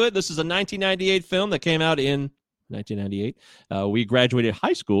dive into it. This is a 1998 film that came out in 1998. We graduated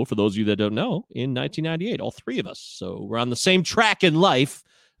high school, for those of you that don't know, in 1998, all three of us. So we're on the same track in life.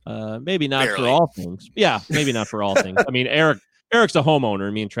 Maybe not Barely. for all things. Yeah, maybe not for all things. I mean, Eric's a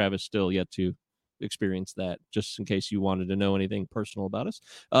homeowner. Me and Travis still yet to experience that, just in case you wanted to know anything personal about us.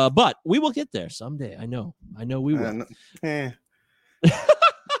 But we will get there someday. I know we will. I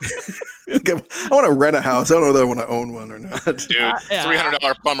want to rent a house. I don't know that I want to own one or not. Dude, yeah.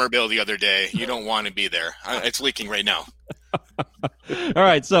 $300 plumber bill the other day. You don't want to be there. It's leaking right now. All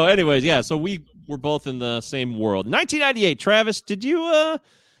right. So, anyways, yeah. So we were both in the same world. 1998. Travis, did you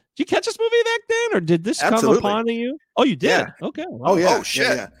catch this movie back then, or did this Absolutely. come upon you? Oh, you did. Yeah. Okay. Wow. Oh yeah. Oh, shit.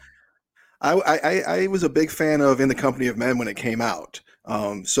 Yeah. I was a big fan of In the Company of Men when it came out.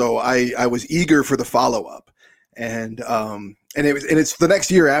 So I was eager for the follow up, and it's the next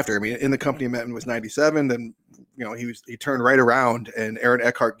year after. I mean, In the Company of Men was 97. Then he turned right around, and Aaron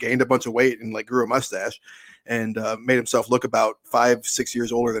Eckhart gained a bunch of weight and like grew a mustache, and made himself look about 5-6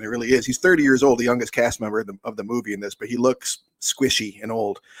 years older than he really is. He's 30 years old, the youngest cast member of the movie in this, but he looks squishy and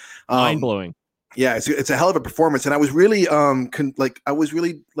old. Mind blowing. Yeah, it's a hell of a performance, and I was really thrown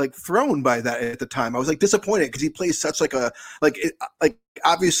by that at the time. I was like disappointed because he plays such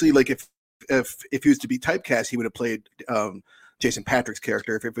obviously if he was to be typecast, he would have played Jason Patric's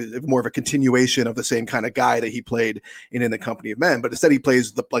character if it was more of a continuation of the same kind of guy that he played in the Company of Men. But instead, he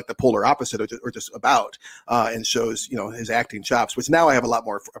plays the polar opposite, or just about, and shows his acting chops, which now I have a lot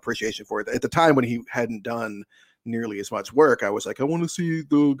more appreciation for. At the time when he hadn't done nearly as much work, I was like, I want to see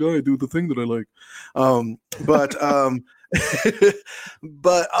the guy do the thing that I like.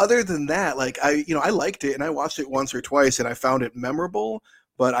 But other than that, I liked it, and I watched it once or twice, and I found it memorable,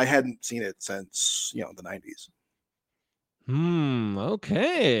 but I hadn't seen it since the 90s.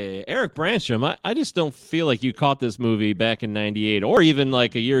 Okay. Eric Branstrom, I just don't feel like you caught this movie back in 98 or even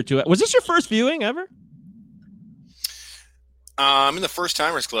like a year or two. Was this your first viewing ever? I'm in the First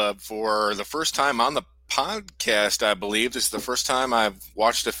Timers Club for the first time on the podcast. I believe this is the first time I've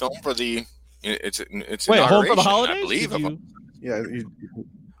watched a film for it's Wait, Home for inauguration, the Holidays? I believe. Yeah.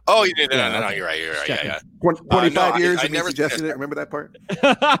 Oh, you did. No, okay. you're right. You're right. Checking. Yeah. 25 years I when you never suggested it. Remember that part?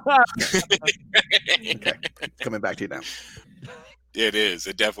 Okay. Coming back to you now. It is.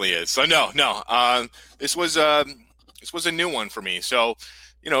 It definitely is. So no. This was a new one for me. So,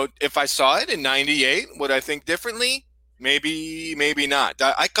 if I saw it in 98, would I think differently? Maybe not.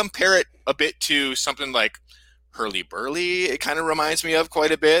 I compare it a bit to something like Hurly Burly. It kind of reminds me of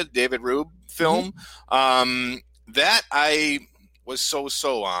quite a bit. David Rube film. That I was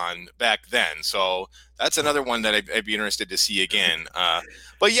so on back then. So that's another one that I'd be interested to see again.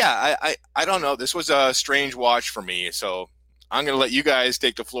 But yeah, I don't know. This was a strange watch for me. So I'm going to let you guys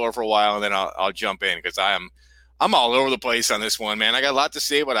take the floor for a while, and then I'll jump in because I'm all over the place on this one, man. I got a lot to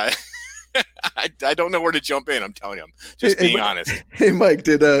say, but I don't know where to jump in. I'm telling you, I'm just being honest. Hey, Mike,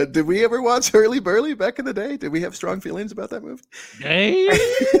 did we ever watch Hurly Burly back in the day? Did we have strong feelings about that movie? Hey.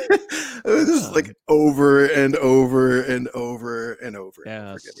 It was just like over and over and over and over.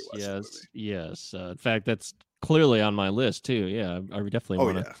 Yes. In fact, that's clearly on my list too. Yeah, I definitely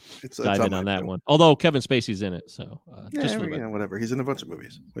want to dive in on that one. Although Kevin Spacey's in it, so whatever. He's in a bunch of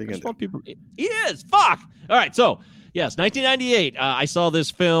movies. What are you gonna do? People, he is. Fuck. All right. So yes, 1998. I saw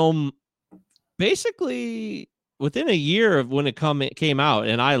this film basically within a year of when it came out,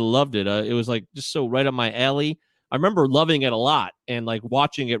 and I loved it. It was like just so right up my alley. I remember loving it a lot and like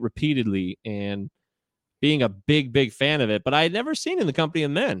watching it repeatedly and being a big fan of it, but I had never seen In the Company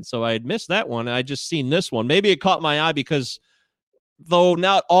of Men, so I had missed that one. I just seen this one. Maybe it caught my eye because though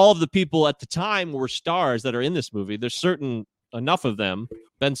not all of the people at the time were stars that are in this movie, there's certain enough of them.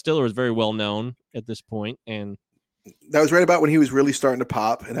 Ben Stiller is very well known at this point, and that was right about when he was really starting to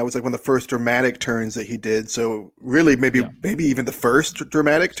pop, and that was like one of the first dramatic turns that he did. So really, maybe even the first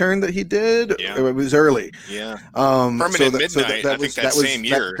dramatic turn that he did. Yeah. It was early. Yeah. Permanent Midnight. I think that same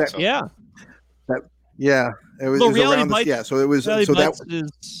year. Yeah, it was around this, yeah. So it was so that is,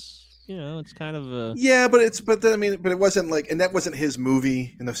 it's kind of a but it wasn't like, and that wasn't his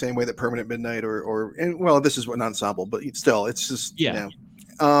movie in the same way that Permanent Midnight or this is an ensemble, but still, it's just no,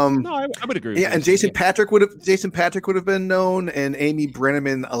 I would agree. Yeah, and Jason Patrick would have been known, and Amy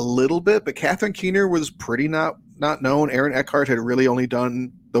Brenneman a little bit, but Catherine Keener was pretty not known. Aaron Eckhart had really only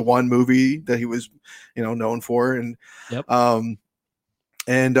done the one movie that he was known for, and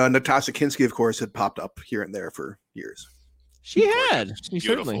And Natasha Kinski, of course, had popped up here and there for years. She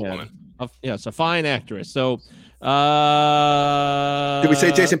certainly had. Yes, a fine actress. So, did we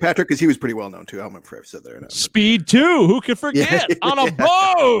say Jason Patrick? Because he was pretty well known too. I don't remember if I said there or not. Speed 2. Who could forget? On a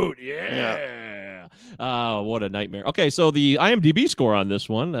boat. Yeah. What a nightmare. Okay, so the IMDb score on this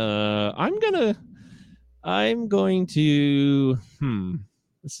one. I'm going to.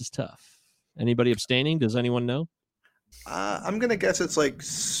 This is tough. Anybody abstaining? Does anyone know? I'm going to guess it's like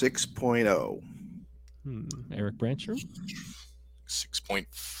 6.0. Eric Brancher?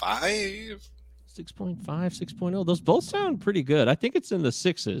 6.5? 6.5, 6.0. Those both sound pretty good. I think it's in the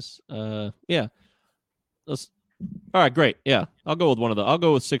sixes. Yeah. All right, great. Yeah, I'll go with one of the. I'll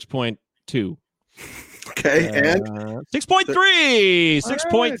go with 6.2. Okay, and 6.3.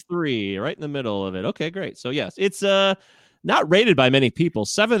 6.3, right in the middle of it. Okay, great. So yes, it's not rated by many people.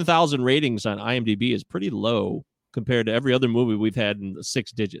 7,000 ratings on IMDb is pretty low compared to every other movie we've had in the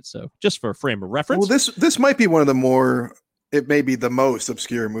 6 digits. So just for a frame of reference. Well, this might be one of the more, it may be the most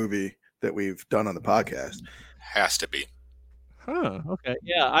obscure movie that we've done on the podcast. Has to be. Huh. Okay.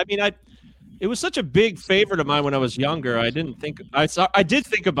 Yeah. I mean, it was such a big favorite of mine when I was younger. I did think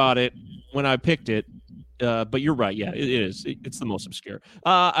about it when I picked it. But you're right. Yeah, it is. It's the most obscure.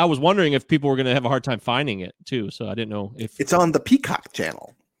 I was wondering if people were going to have a hard time finding it too. So I didn't know if it's on the Peacock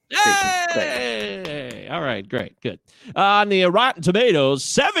channel. Hey! All right, great, good. On the Rotten Tomatoes,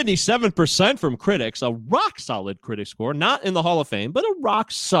 77% from critics, a rock-solid critic score, not in the Hall of Fame, but a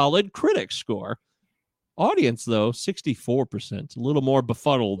rock-solid critic score. Audience, though, 64%, a little more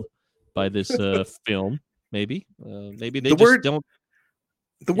befuddled by this film, maybe. Maybe they don't...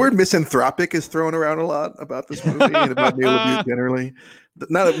 The word misanthropic is thrown around a lot about this movie and about Neil LaBute generally.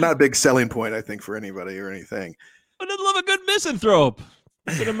 Not a big selling point, I think, for anybody or anything. But I'd love a good misanthrope.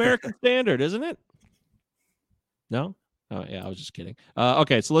 It's an American standard, isn't it? No? Oh, yeah, I was just kidding.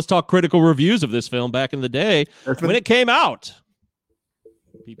 Okay, so let's talk critical reviews of this film back in the day. When it came out,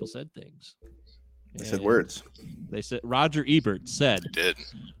 people said things. They said words. They said, Roger Ebert said,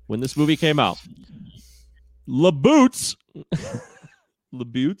 when this movie came out, LaBute's,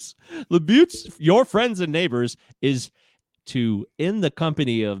 Your Friends and Neighbors is to In the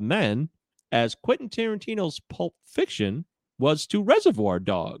Company of Men, as Quentin Tarantino's Pulp Fiction was to Reservoir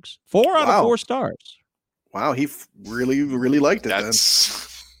Dogs. 4 out of 4 stars. Wow, he really, really liked it.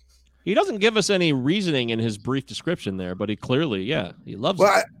 He doesn't give us any reasoning in his brief description there, but he clearly, he loves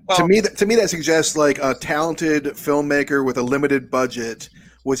it. To me, that suggests like a talented filmmaker with a limited budget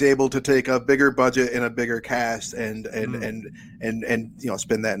was able to take a bigger budget and a bigger cast and spin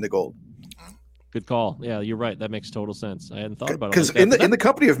that into gold. Good call. Yeah, you're right. That makes total sense. I hadn't thought about it. Because in the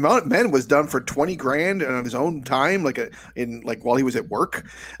Company of Men was done for $20,000 on his own time, while he was at work.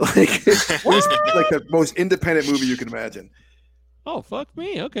 It was like the most independent movie you can imagine. Oh, fuck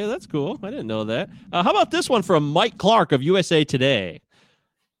me. Okay, that's cool. I didn't know that. How about this one from Mike Clark of USA Today?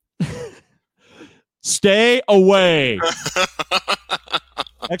 Stay away!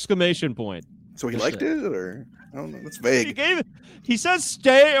 Exclamation point. So he liked it, or I don't know. That's He vague. gave it. He says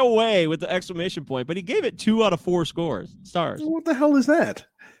 "stay away" with the exclamation point, but he gave it 2 out of 4 stars. What the hell is that?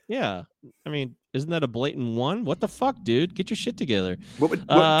 Yeah, I mean, isn't that a blatant 1? What the fuck, dude? Get your shit together. What would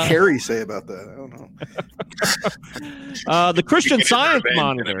Carrie say about that? I don't know. The Christian Get his Science revenge in a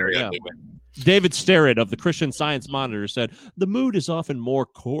Monitor, very yeah. ugly way. David Starrett of the Christian Science Monitor said, the mood is often more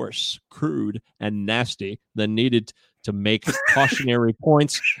coarse, crude, and nasty than needed to make cautionary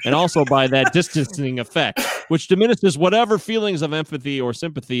points, and also by that distancing effect, which diminishes whatever feelings of empathy or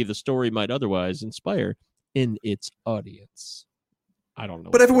sympathy the story might otherwise inspire in its audience. I don't know.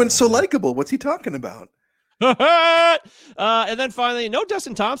 But everyone's so likable. What's he talking about? And then finally, no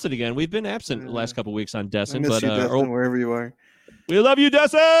Desson Thompson again. We've been absent the last couple weeks on I Desson, miss but you, Destin, wherever you are. we love you,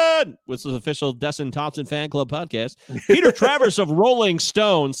 Desson! This is official Desson Thompson fan club podcast. Peter Travers of Rolling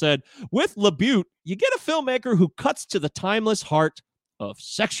Stone said, with LaBute, you get a filmmaker who cuts to the timeless heart of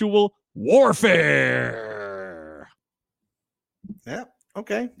sexual warfare. Yeah.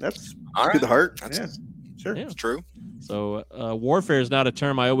 Okay. That's All to right. the heart. That's- Yeah. Sure. Yeah. It's true. So warfare is not a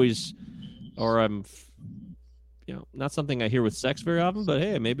term I always, or I'm, not something I hear with sex very often, but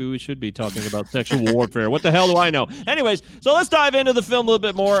hey, maybe we should be talking about sexual warfare. What the hell do I know? Anyways, so let's dive into the film a little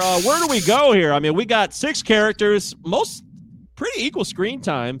bit more. Where do we go here? I mean, we got 6 characters, most pretty equal screen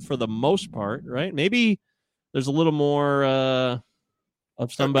time for the most part, right? Maybe there's a little more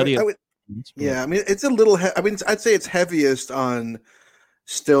of somebody. I would, yeah, I mean, it's a little. I'd say it's heaviest on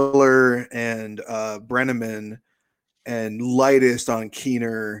Stiller and Brenneman, and lightest on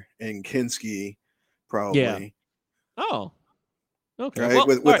Keener and Kinski, probably. Yeah. Oh, okay. Right, Well,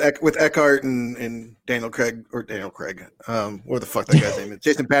 with all right. with Eckhart and Daniel Craig. What the fuck that guy's name is?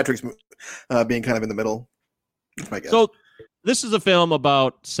 Jason Patrick's being kind of in the middle. That's my guess. So this is a film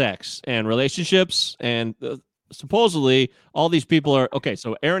about sex and relationships, and supposedly all these people are okay.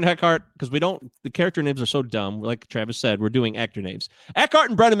 So Aaron Eckhart, because the character names are so dumb. Like Travis said, we're doing actor names. Eckhart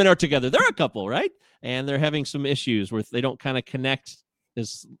and Brenneman are together. They're a couple, right? And they're having some issues where they don't kind of connect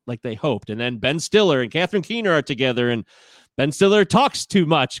as like they hoped. And then Ben Stiller and Catherine Keener are together, and Ben Stiller talks too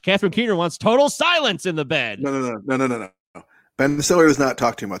much. Catherine Keener wants total silence in the bed. No. Ben Stiller does not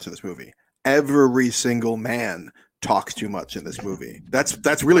talk too much in this movie. Every single man talks too much in this movie.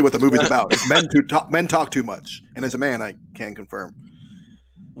 That's really what the movie's about. Is men talk too much, and as a man, I can confirm.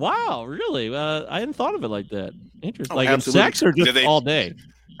 Wow, really? I hadn't thought of it like that. Interesting. Oh, Like in absolutely. sex or just Do they- all day?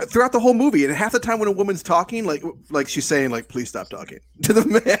 Throughout the whole movie, and half the time when a woman's talking, like she's saying, like, please stop talking to the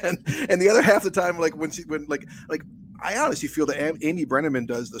man, and the other half the time, like when I honestly feel that Amy Brenneman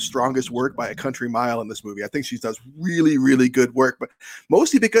does the strongest work by a country mile in this movie. I think she does really, really good work, but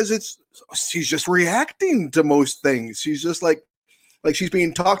mostly because she's just reacting to most things. She's just like she's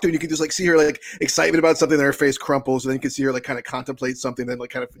being talked to, and you can just like see her like excitement about something, then her face crumples, and then you can see her like kind of contemplate something, then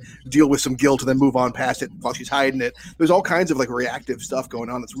like kind of deal with some guilt, and then move on past it while she's hiding it. There's all kinds of like reactive stuff going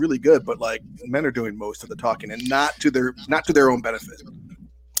on that's really good, but like men are doing most of the talking, and not to their own benefit.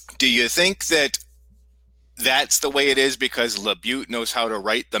 Do you think that that's the way it is because LaBute knows how to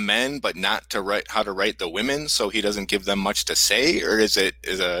write the men, but not how to write the women, so he doesn't give them much to say, or is it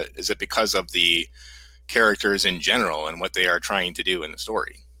because of the characters in general and what they are trying to do in the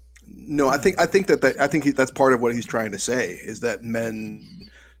story? No, I think that's part of what he's trying to say is that men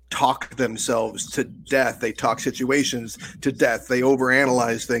talk themselves to death. They talk situations to death. They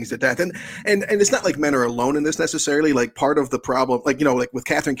overanalyze things to death. And it's not like men are alone in this necessarily. Like part of the problem, like, like with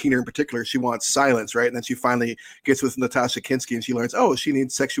Catherine Keener in particular, she wants silence, right? And then she finally gets with Natasha Kinski and she learns, oh, she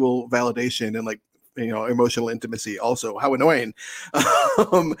needs sexual validation and like, emotional intimacy also. How annoying.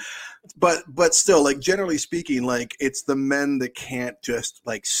 But still, like, generally speaking, like, it's the men that can't just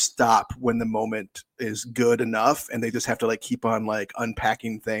like stop when the moment is good enough, and they just have to like keep on like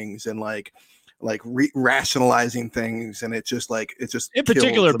unpacking things and like rationalizing things, and it's just In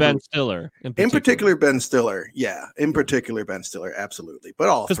particular, Ben Stiller. In particular, Ben Stiller. Yeah, in particular, Ben Stiller. Absolutely, but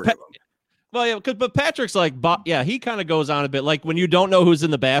all three of them. Well, yeah, but Patrick's like, he kind of goes on a bit. Like when you don't know who's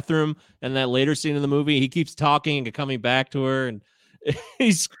in the bathroom, and that later scene in the movie, he keeps talking and coming back to her, and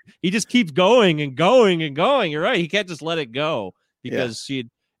he just keeps going and going and going. You're right. He can't just let it go because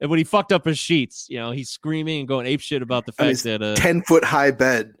and when he fucked up his sheets, he's screaming and going apeshit about the fact that 10-foot high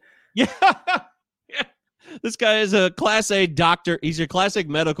bed. Yeah. This guy is a class A doctor. He's your classic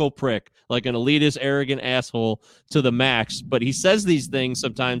medical prick, like an elitist, arrogant asshole to the max. But he says these things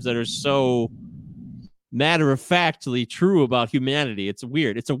sometimes that are so matter-of-factly true about humanity. It's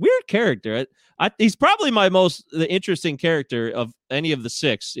weird. It's a weird character. He's probably my the interesting character of any of the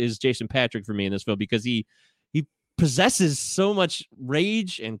 6 is Jason Patrick for me in this film, because he possesses so much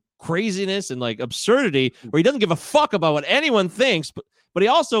rage and craziness and like absurdity where he doesn't give a fuck about what anyone thinks, but he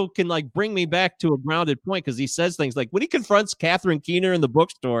also can like bring me back to a grounded point because he says things like when he confronts Catherine Keener in the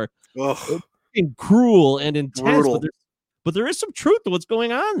bookstore, Ugh. it's cruel and intense, Brutal. but there is some truth to what's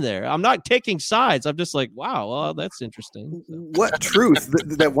going on there. I'm not taking sides. I'm just like, wow, well, that's interesting. What truth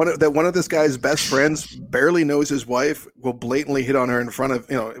that one of this guy's best friends barely knows his wife, will blatantly hit on her in front of,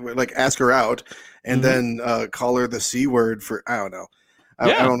 like ask her out, and then call her the C word for, I don't know.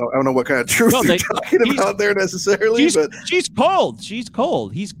 I don't know what kind of truth you're talking about there necessarily, but she's cold. She's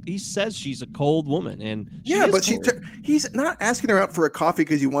cold. He says she's a cold woman, and he's not asking her out for a coffee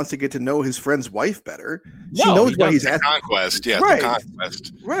because he wants to get to know his friend's wife better. No, she knows why he's asking. Conquest, yeah, right,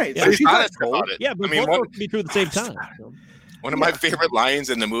 conquest, right. Yeah, So she's not cold. cold. Yeah, but both can be true at the same time. One of my favorite lines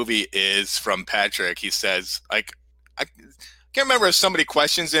in the movie is from Patrick. He says, like, I can't remember if somebody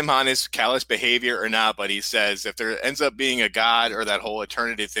questions him on his callous behavior or not, but he says, if there ends up being a God or that whole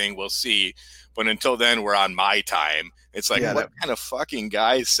eternity thing, we'll see. But until then, we're on my time. It's like, what kind of fucking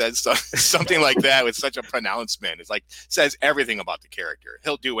guy says something like that with such a pronouncement? It's like, says everything about the character.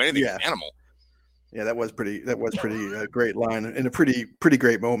 He'll do anything. An animal. Yeah, that was pretty great line and a pretty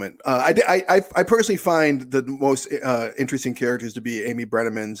great moment. I personally find the most interesting characters to be Amy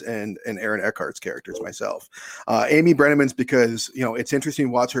Brenneman's and Aaron Eckhart's characters myself. Amy Brenneman's because it's interesting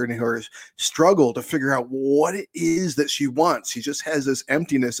to watch her and her struggle to figure out what it is that she wants. She just has this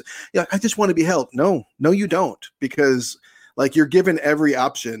emptiness. I just want to be held. No, you don't, because like you're given every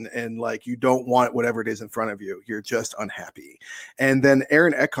option and like you don't want whatever it is in front of you. You're just unhappy. And then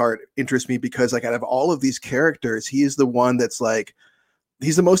Aaron Eckhart interests me because like out of all of these characters, he is the one that's like,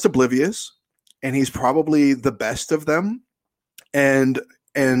 he's the most oblivious and he's probably the best of them. And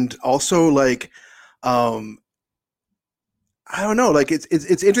also like, I don't know, like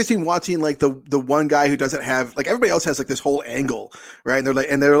it's interesting watching like the one guy who doesn't have, like everybody else has like this whole angle, right?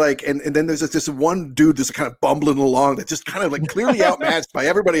 And they're like, and then there's this one dude just kind of bumbling along that's just kind of like clearly outmatched by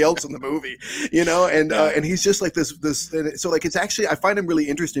everybody else in the movie, and he's just like this, and so like it's actually, I find him really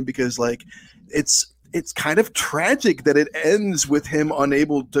interesting because like it's kind of tragic that it ends with him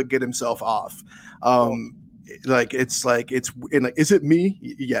unable to get himself off. Is it me?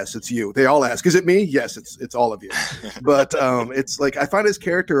 Yes, it's you. They all ask, is it me? Yes, it's all of you. But it's like I find his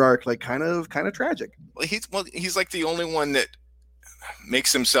character arc like kind of tragic. Well, he's like the only one that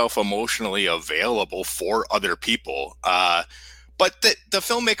makes himself emotionally available for other people. But the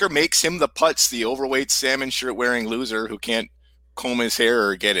filmmaker makes him the putz, the overweight salmon shirt wearing loser who can't comb his hair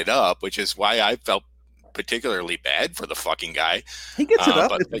or get it up, which is why I felt particularly bad for the fucking guy. He gets it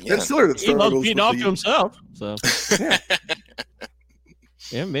up. It's Stiller that he loves being off to himself. So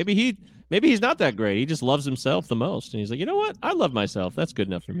yeah, maybe he's not that great. He just loves himself the most, and he's like, you know what? I love myself. That's good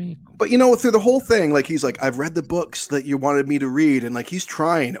enough for me. But through the whole thing, like he's like, I've read the books that you wanted me to read, and like he's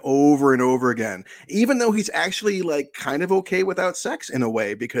trying over and over again, even though he's actually like kind of okay without sex in a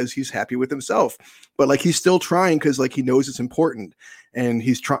way because he's happy with himself. But like he's still trying because like he knows it's important. And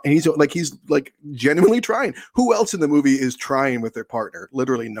he's trying. He's like genuinely trying. Who else in the movie is trying with their partner?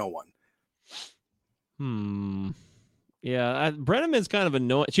 Literally no one. Yeah, Brenneman's kind of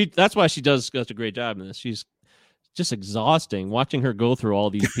annoying. That's why she does such a great job in this. She's just exhausting watching her go through all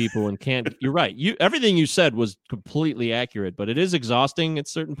these people and can't. You're right. Everything you said was completely accurate, but it is exhausting at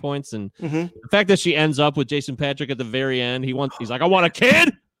certain points. And the fact that she ends up with Jason Patric at the very end, he's like, I want a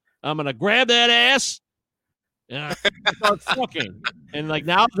kid. I'm gonna grab that ass. Yeah, start fucking, and like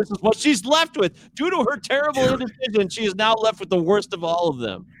now this is what she's left with. Due to her terrible indecision, she is now left with the worst of all of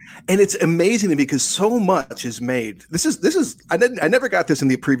them. And it's amazing to me because so much is made. This is I never got this in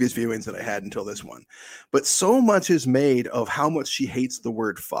the previous viewings that I had until this one, but so much is made of how much she hates the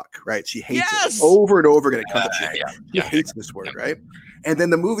word fuck. Right? She hates it over and over again. It comes up. She hates this word, right? And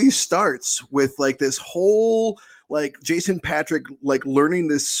then the movie starts with like this whole. Like Jason Patric, like learning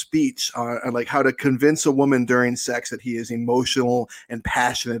this speech on like how to convince a woman during sex that he is emotional and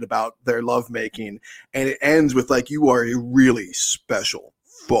passionate about their lovemaking, and it ends with like, "You are a really special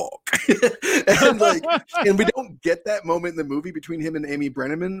fuck," and we don't get that moment in the movie between him and Amy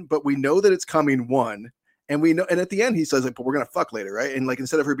Brenneman, but we know that it's coming. And we know, and at the end he says like, "But we're gonna fuck later, right?" And like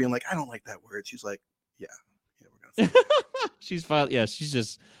instead of her being like, "I don't like that word," she's like, "Yeah, we're gonna fuck." She's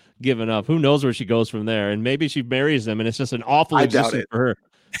just given up. Who knows where she goes from there? And maybe she marries him, and it's just an awful existence for her.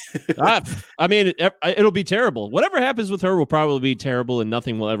 I mean, it'll be terrible. Whatever happens with her will probably be terrible, and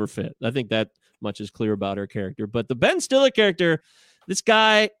nothing will ever fit. I think that much is clear about her character. But the Ben Stiller character, this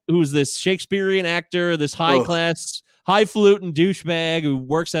guy who's this Shakespearean actor, this high-class, highfalutin douchebag who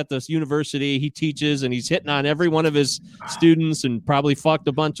works at this university, he teaches, and he's hitting on every one of his students and probably fucked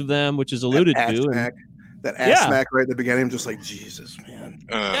a bunch of them, which is alluded to. That ass smack right at the beginning, I'm just like, Jesus, man.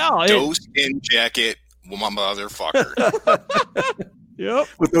 Dose in jacket, motherfucker. Yep.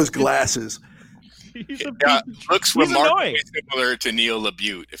 with those glasses. He's a Yeah, looks remarkably annoying. similar to Neil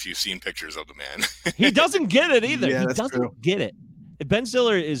LaBute if you've seen pictures of the man. He doesn't get it either. Yeah, He that's doesn't true. get it. Ben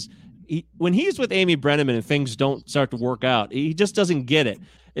Stiller is when he's with Amy Brenneman and things don't start to work out, he just doesn't get it.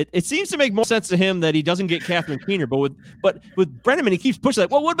 It seems to make more sense to him that he doesn't get Catherine Keener, but with Brenneman, he keeps pushing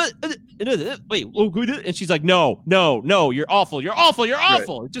like, well, what about wait, and she's like, no, you're awful.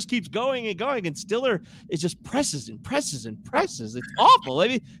 Right. It just keeps going and going, and Stiller it just presses and presses and presses. It's awful. I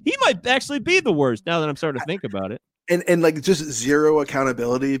mean, he might actually be the worst now that I'm starting to think about it. And like just zero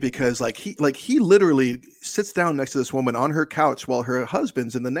accountability because he literally sits down next to this woman on her couch while her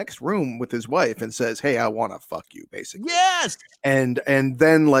husband's in the next room with his wife and says, "Hey, I want to fuck you," basically. Yes. And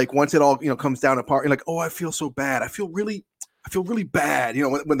then like once it all comes down apart, you're like, "Oh, I feel so bad. I feel really bad."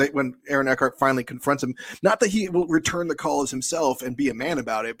 When Aaron Eckhart finally confronts him, not that he will return the calls himself and be a man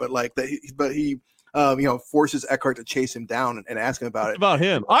about it, but like that he forces Eckhart to chase him down and ask him about it. About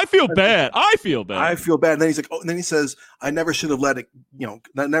him. I feel bad. I feel bad. And then he's like, and then he says, I never should have let it,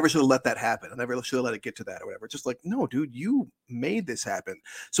 I never should have let that happen. I never should have let it get to that or whatever. Just like, no, dude, you made this happen.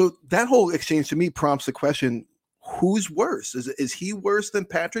 So that whole exchange to me prompts the question, who's worse? Is he worse than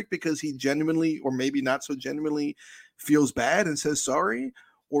Patrick because he genuinely, or maybe not so genuinely, feels bad and says sorry?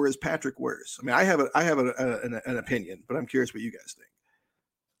 Or is Patrick worse? I mean, I have an opinion, but I'm curious what you guys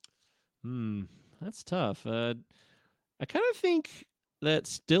think. That's tough. I kind of think that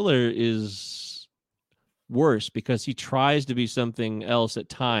Stiller is worse because he tries to be something else at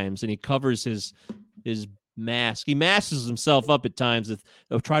times, and he covers his mask. He masks himself up at times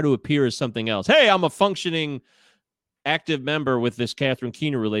of try to appear as something else. Hey, I'm a functioning, active member with this Catherine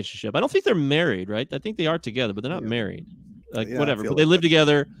Keener relationship. I don't think they're married, right? I think they are together, but they're not married. Whatever. But they live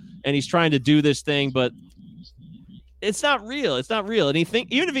together, and he's trying to do this thing, but it's not real. It's not real. And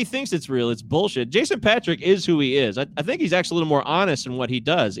even if he thinks it's real, it's bullshit. Jason Patrick is who he is. I think he's actually a little more honest in what he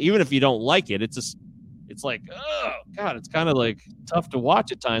does. Even if you don't like it, it's like, oh God, it's kind of like tough to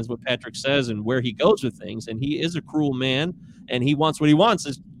watch at times what Patrick says and where he goes with things. And he is a cruel man, and he wants what he wants.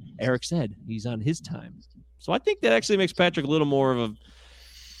 As Eric said, he's on his time. So I think that actually makes Patrick a little more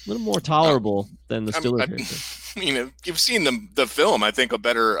tolerable than the Stiller character. I mean, if you've seen the film, I think a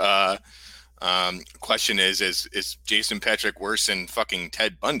better question is Jason Patrick worse than fucking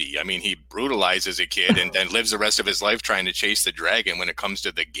Ted Bundy? I mean, he brutalizes a kid and then lives the rest of his life trying to chase the dragon when it comes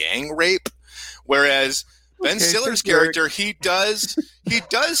to the gang rape. Whereas Ben Stiller's character, he does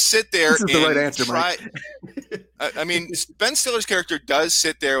sit there and the right answer, try. Mike. I mean, Ben Stiller's character does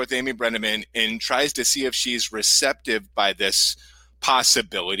sit there with Amy Brenneman and tries to see if she's receptive by this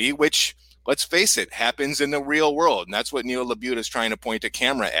possibility, which, let's face it, happens in the real world. And that's what Neil LaBute is trying to point a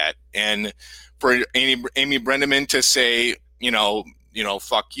camera at. And for Amy Brenneman to say,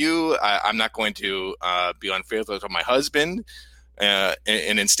 fuck you, I'm not going to be unfaithful to my husband,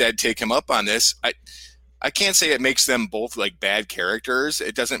 and instead take him up on this. I can't say it makes them both like bad characters.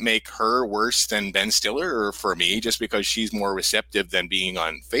 It doesn't make her worse than Ben Stiller or for me, just because she's more receptive than being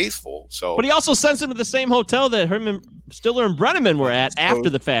unfaithful. So, but he also sends him to the same hotel that Stiller and Brenneman were at after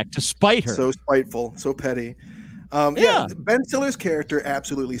the fact to spite her. So spiteful, so petty. Ben Stiller's character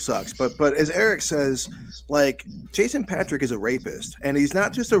absolutely sucks. But as Eric says, like, Jason Patrick is a rapist, and he's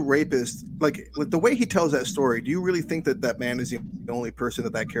not just a rapist. Like the way he tells that story, do you really think that man is the only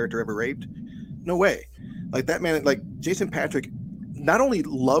person that character ever raped? No way. Like that man, like Jason Patrick, not only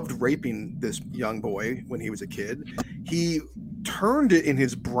loved raping this young boy when he was a kid, he turned it in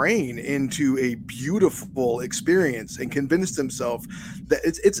his brain into a beautiful experience and convinced himself that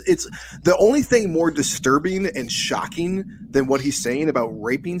it's the only thing more disturbing and shocking than what he's saying about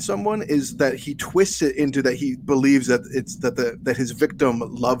raping someone is that he twists it into that he believes that that his victim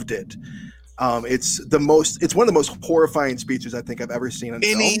loved it. It's one of the most horrifying speeches I think I've ever seen in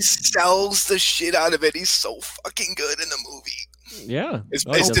film. And he sells the shit out of it. He's so fucking good in the movie. Yeah.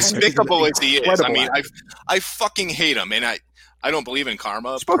 As despicable as he is. I mean, I fucking hate him. And I don't believe in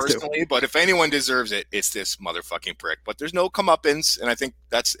karma personally, but if anyone deserves it, it's this motherfucking prick. But there's no comeuppance, and I think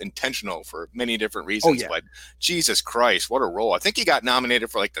that's intentional for many different reasons. Oh, yeah. But Jesus Christ, what a role! I think he got nominated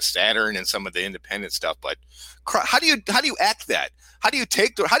for like the Saturn and some of the independent stuff. But how do you act that? How do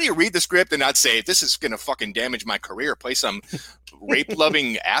you read the script and not say this is going to fucking damage my career? Play some rape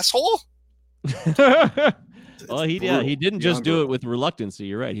loving asshole? Well, he didn't just do it with reluctancy.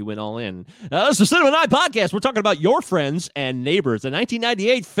 You're right. He went all in. This is the Cinema Night Podcast. We're talking about Your Friends and Neighbors, a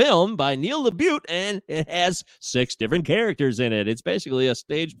 1998 film by Neil LaBute, and it has 6 different characters in it. It's basically a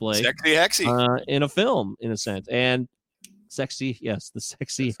stage play. Sexy Hexy. In a film, in a sense. And sexy, yes, the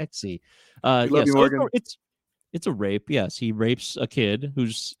sexy Hexy. Morgan. It's a rape, yes. He rapes a kid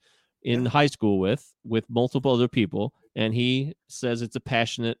who's in high school with multiple other people. and he says it's a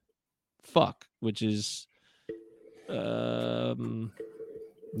passionate fuck, which is it's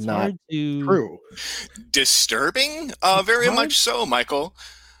Not hard to true. Disturbing? Very Huh? much so, Michael.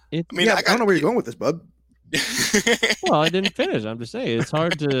 It, I mean, Yeah, I don't know where you're going with this, bud. well, I didn't finish. I'm just saying it's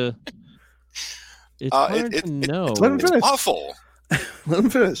hard to. It's hard to know. Let him finish. Awful. Let him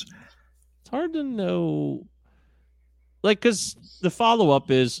finish. It's hard to know. Like, because the follow-up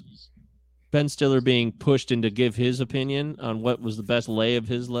is Ben Stiller being pushed in to give his opinion on what was the best lay of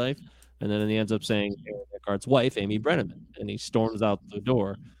his life, and then he ends up saying Aaron Eckhart's wife, Amy Brenneman, and he storms out the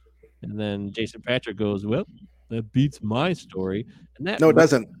door. And then Jason Patrick goes, "Well, that beats my story." And that No, it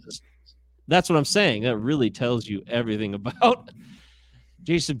doesn't. That's what I'm saying. That really tells you everything about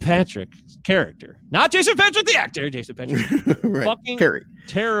Jason Patrick's character. Not Jason Patrick, the actor. Jason Patrick. Right. Fucking Carrie.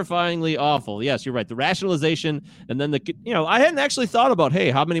 terrifyingly awful. Yes, you're right. The rationalization, and then I hadn't actually thought about, hey,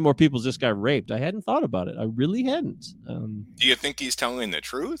 how many more people this guy raped? I hadn't thought about it. I really hadn't. Do you think he's telling the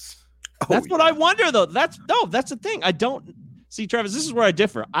truth? That's what I wonder, though. That's the thing. I don't see, Travis. This is where I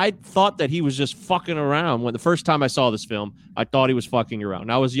differ. I thought that he was just fucking around when the first time I saw this film. I thought he was fucking around.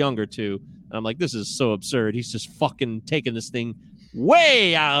 And I was younger too, and I'm like, this is so absurd. He's just fucking taking this thing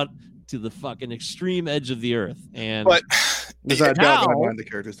way out to the fucking extreme edge of the earth. And But There's not a doubt in my How? mind the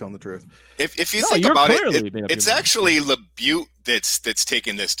character's telling the truth. if you No, think you're about clearly it, being up it's your mind. actually LaBute that's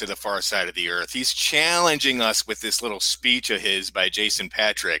taking this to the far side of the earth. He's challenging us with this little speech of his by Jason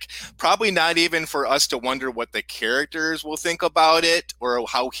Patrick. Probably not even for us to wonder what the characters will think about it or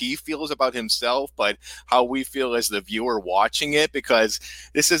how he feels about himself, but how we feel as the viewer watching it, because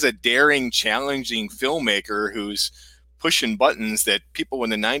this is a daring, challenging filmmaker who's pushing buttons that people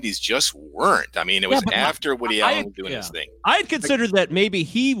in the 90s just weren't. I mean, it was but after Woody Allen was doing his thing. I had considered that maybe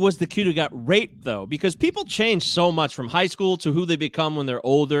he was the kid who got raped, though, because people change so much from high school to who they become when they're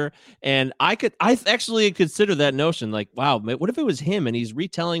older. And I actually consider that notion like, wow, what if it was him and he's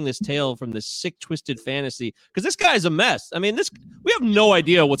retelling this tale from this sick, twisted fantasy? Because this guy's a mess. I mean, we have no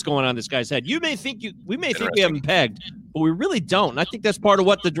idea what's going on in this guy's head. We may think we have him pegged, but we really don't. And I think that's part of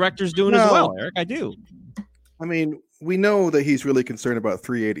what the director's doing as No. well, Eric. I do. I mean, we know that he's really concerned about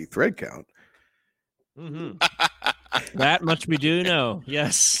 380 thread count. Mm-hmm. That much we do know.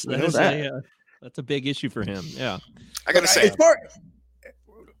 Yes, We know that. that's a big issue for him. Yeah. I gotta say, As far,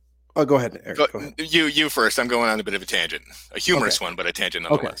 oh, go ahead, Eric. Go ahead. you first. I'm going on a bit of a tangent, a humorous one, but a tangent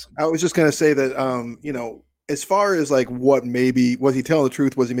nonetheless. I was just gonna say that as far as like what maybe was he telling the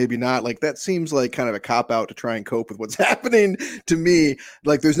truth, was he maybe not, like that seems like kind of a cop out to try and cope with what's happening to me.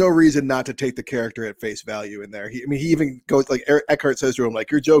 Like there's no reason not to take the character at face value in there. He even goes like Eckhart says to him,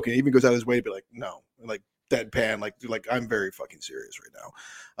 like, you're joking. He even goes out of his way to be like, no, like deadpan, like I'm very fucking serious right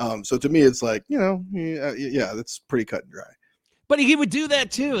now. So to me it's like, yeah, that's pretty cut and dry. But he would do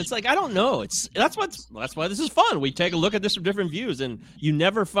that too. It's like, I don't know. That's why this is fun. We take a look at this from different views, and you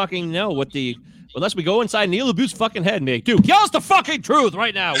never fucking know unless we go inside Neil LaBute's fucking head and be like, dude, tell us the fucking truth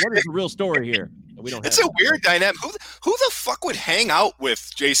right now. What is the real story here? And we don't. It's a weird dynamic. Who the fuck would hang out with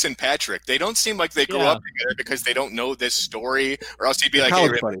Jason Patrick? They don't seem like they grew up together because they don't know this story, or else he'd be like, hey,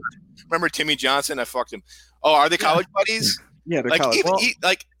 remember Timmy Johnson? I fucked him. Oh, are they college buddies? Yeah, they're like college.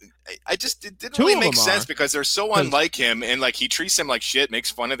 it didn't really make sense because they're so unlike him, and like he treats them like shit, makes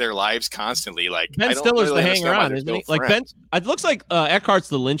fun of their lives constantly. Like Ben I don't Stiller's really the hang understand why around, they're isn't still he? Like friends. it looks like Eckhart's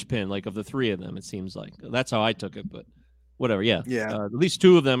the linchpin, like of the three of them. It seems like that's how I took it, but whatever. Yeah, at least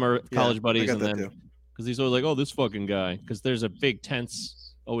two of them are college buddies, and then because he's always like, oh, this fucking guy, because there's a big tense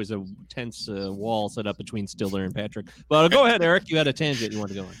wall set up between Stiller and Patrick. But go ahead, Eric. You had a tangent you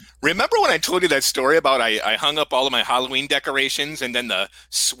wanted to go on. Remember when I told you that story about I hung up all of my Halloween decorations, and then the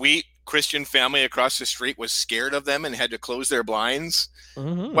sweet Christian family across the street was scared of them and had to close their blinds?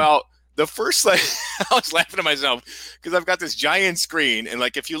 Mm-hmm. Well, the first I was laughing to myself because I've got this giant screen, and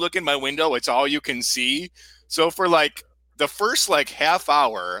like if you look in my window, it's all you can see. So for like the first like half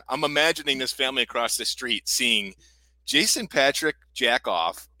hour, I'm imagining this family across the street seeing Jason Patrick jack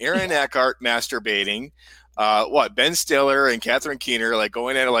off, Aaron Eckhart masturbating, Ben Stiller and Catherine Keener like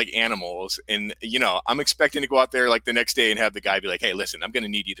going at it like animals, and I'm expecting to go out there like the next day and have the guy be like, hey, listen, I'm going to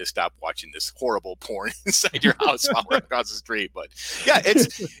need you to stop watching this horrible porn inside your house while we're across the street. But yeah,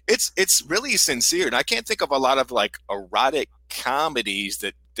 it's really sincere, and I can't think of a lot of like erotic comedies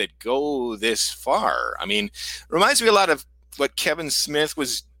that go this far. I mean, it reminds me a lot of what Kevin Smith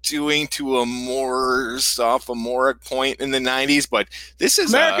was doing to a more sophomoric point in the 90s, but this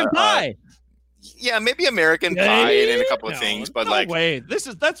is American Pie. Yeah, maybe American Pie and a couple of things, but no way. This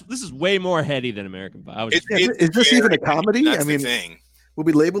is way more heady than American Pie. Is this even a comedy? That's I mean, the thing. would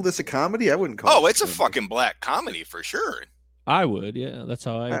we label this a comedy? I wouldn't call it. Oh, it's a fucking black comedy for sure. I would, yeah. That's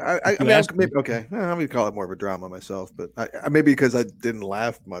how I. I if you mean, asked me. maybe, okay. I'm gonna call it more of a drama myself, but I maybe because I didn't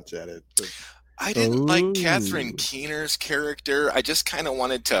laugh much at it. But I didn't like Ooh. Catherine Keener's character. I just kind of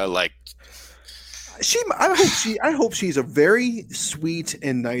wanted to like. I hope she's a very sweet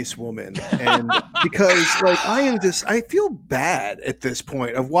and nice woman, and because like I feel bad at this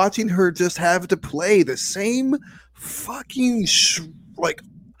point of watching her just have to play the same fucking like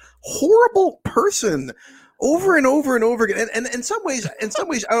horrible person over and over and over again. And in some ways,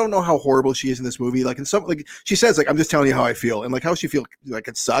 I don't know how horrible she is in this movie. Like in some, like she says, like I'm just telling you how I feel, and like how she feel, like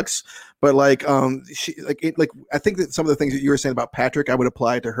it sucks. But like she like I think that some of the things that you were saying about Patrick, I would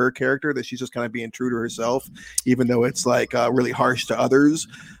apply to her character, that she's just kind of being true to herself, even though it's like really harsh to others.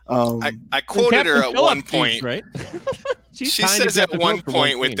 I quoted her at one point. Right? She says at one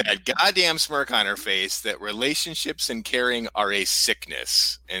point with that goddamn smirk on her face that relationships and caring are a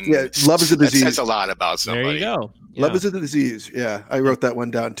sickness. And yeah, love is a disease. That says a lot about somebody. There you go. Yeah. Love is a disease. Yeah, I wrote that one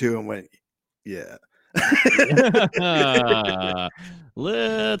down too and went, yeah.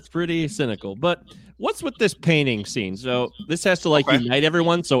 That's pretty cynical. But what's with this painting scene? So this has to like unite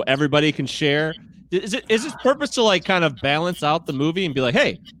everyone so everybody can share. Is its purpose to like kind of balance out the movie and be like,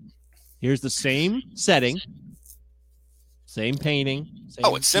 hey, here's the same setting, same painting.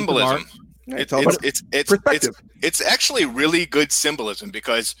 Same it's symbolism. It's actually really good symbolism,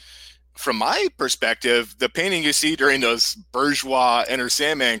 because from my perspective, the painting you see during those bourgeois Enter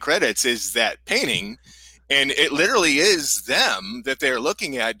Sandman credits is that painting, and it literally is them that they're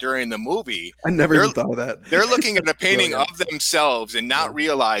looking at during the movie. I never even thought of that. They're looking at a painting of themselves and not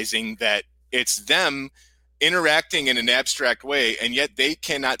realizing that it's them interacting in an abstract way, and yet they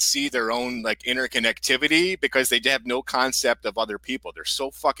cannot see their own like interconnectivity because they have no concept of other people. They're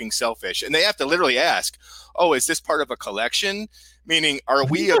so fucking selfish, and they have to literally ask, oh, is this part of a collection? Meaning, are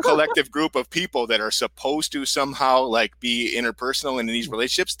we a collective group of people that are supposed to somehow like be interpersonal in these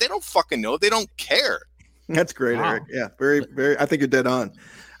relationships? They don't fucking know. They don't care. That's great, Eric. Yeah, very, very. I think you're dead on.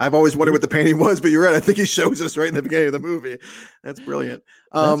 I've always wondered what the painting was, but you're right. I think he shows us right in the beginning of the movie. That's brilliant.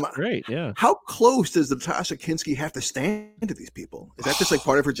 That's great. Yeah. How close does Natasha Kinski have to stand to these people? Is that just like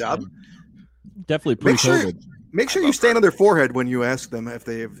part of her job? Definitely pre-COVID. Make sure you stand on their forehead when you ask them if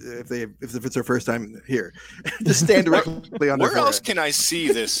it's their first time here. Just stand directly on their forehead. Where else can I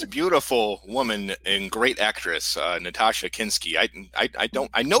see this beautiful woman and great actress, Natasha Kinski? I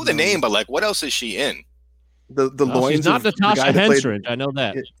know the name, but like, what else is she in? The loins. She's not Natasha Henstridge. I know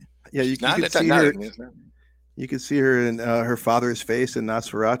that. Yeah, you can see her. You can see her in her father's face in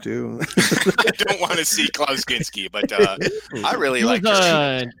Nosferatu. I don't want to see Klaus Kinski, but I really like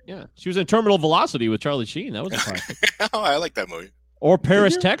her. Yeah, she was in Terminal Velocity with Charlie Sheen. That was a classic. Oh, I like that movie. Or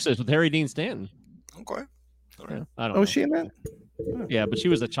Paris, Texas with Harry Dean Stanton. Okay. Yeah, I don't know. Was she in that? Yeah, but she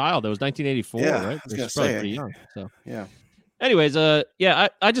was a child. That was 1984, yeah, right? I was gonna She's probably say, pretty young. So yeah. Anyways,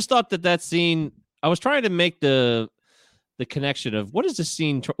 I just thought that scene. I was trying to make the connection of what is this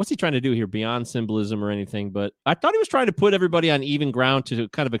scene? What's he trying to do here beyond symbolism or anything? But I thought he was trying to put everybody on even ground to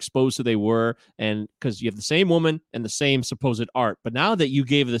kind of expose who they were, and because you have the same woman and the same supposed art. But now that you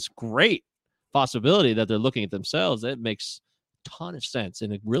gave this great possibility that they're looking at themselves, that makes a ton of sense,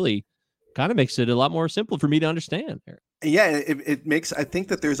 and it really kind of makes it a lot more simple for me to understand. Yeah, it makes. I think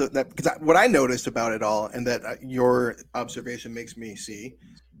that there's because what I noticed about it all, and that your observation makes me see,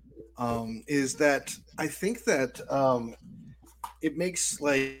 is that I think that it makes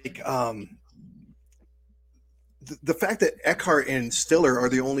like the fact that Eckhart and Stiller are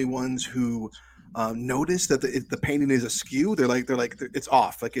the only ones who notice that the painting is askew. They're like it's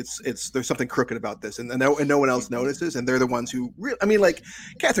off. Like it's there's something crooked about this, and no one else notices. And they're the ones who I mean, like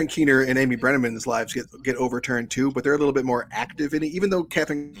Catherine Keener and Amy Brenneman's lives get overturned too, but they're a little bit more active in it. Even though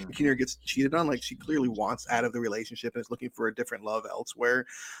Catherine Keener gets cheated on, like she clearly wants out of the relationship and is looking for a different love elsewhere.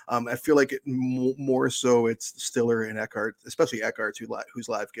 I feel like more so it's Stiller and Eckhart, especially Eckhart, whose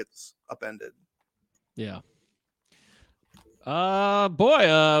life gets upended. Yeah.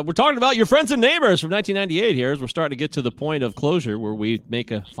 We're talking about Your Friends and Neighbors from 1998 here as we're starting to get to the point of closure where we make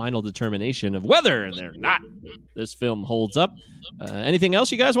a final determination of whether or not this film holds up. Anything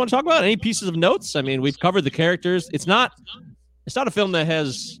else you guys want to talk about? Any pieces of notes? I mean, we've covered the characters. It's not a film that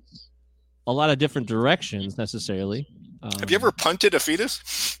has a lot of different directions necessarily. Have you ever punted a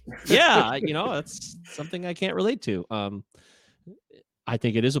fetus? Yeah, that's something I can't relate to. I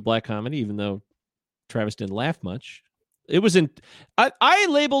think it is a black comedy, even though Travis didn't laugh much. It was I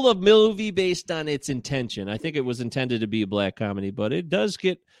labeled a movie based on its intention. I think it was intended to be a black comedy, but it does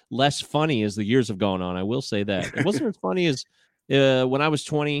get less funny as the years have gone on. I will say that it wasn't as funny as when I was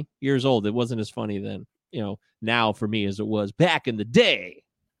 20 years old. It wasn't as funny then, now for me as it was back in the day.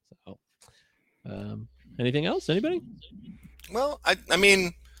 So, anything else? Anybody? Well, I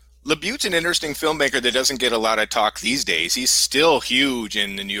mean, LaBute's an interesting filmmaker that doesn't get a lot of talk these days. He's still huge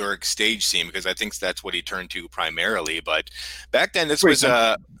in the New York stage scene because I think that's what he turned to primarily. But back then, this was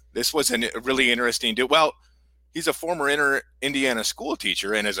a really interesting dude. Well, he's a former Indiana school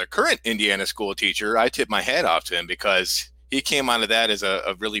teacher, and as a current Indiana school teacher, I tip my hat off to him because he came out of that as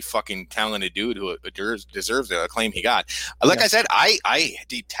a really fucking talented dude who deserves the acclaim he got. Like I said, I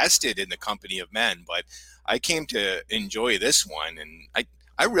detested In the Company of Men, but I came to enjoy this one, and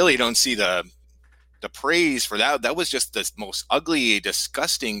I really don't see the praise for that. That was just the most ugly,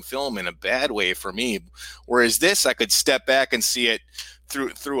 disgusting film in a bad way for me. Whereas this, I could step back and see it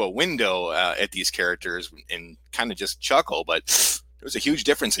through a window at these characters and kind of just chuckle. But there was a huge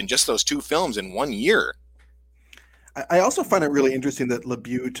difference in just those two films in 1 year. I also find it really interesting that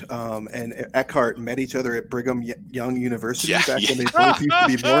LaBute and Eckhart met each other at Brigham Young University back when they both used to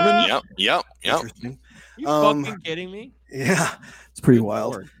be Mormon. Yep. Interesting. You fucking kidding me? Yeah, it's pretty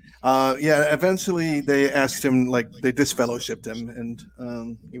wild. Eventually they asked him, like, they disfellowshipped him,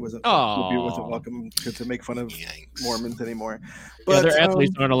 and he wasn't welcome to make fun of Mormons anymore. But their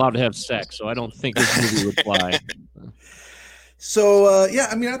athletes aren't allowed to have sex, so I don't think this movie would fly. So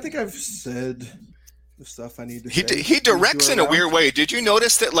I mean, I think I've said the stuff I need to say. He directs in a weird way. Did you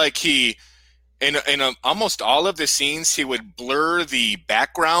notice that, like, he in almost all of the scenes he would blur the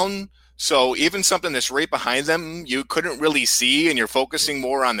background, so even something that's right behind them you couldn't really see, and you're focusing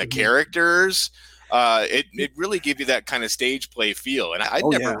more on the characters. It really gave you that kind of stage play feel, and I'd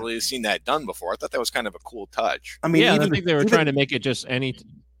never really seen that done before. I thought that was kind of a cool touch. I mean, I think they were trying to make it just any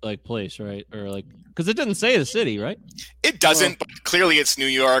like place, right? Or like, because it didn't say the city, right? It doesn't, but clearly it's New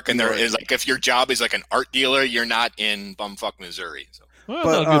York, and there is, like, if your job is like an art dealer, you're not in bumfuck Missouri. So. Well,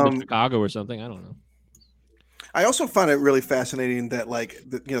 but, could be Chicago or something. I don't know. I also found it really fascinating that, like,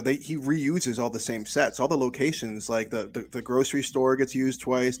 he reuses all the same sets, all the locations. Like the grocery store gets used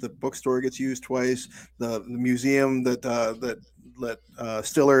twice, the bookstore gets used twice, the museum that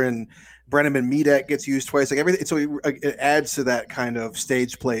Stiller and Brenneman meet at gets used twice. Like everything, so it adds to that kind of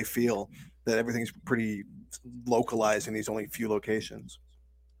stage play feel that everything's pretty localized in these only few locations.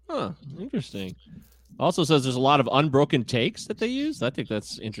 Huh, interesting. Also says there's a lot of unbroken takes that they use. I think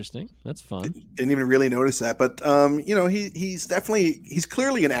that's interesting. That's fun. Didn't even really notice that, but he's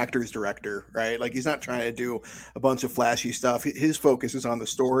clearly an actor's director, right? Like, he's not trying to do a bunch of flashy stuff. His focus is on the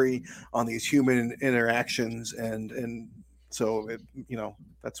story, on these human interactions, and so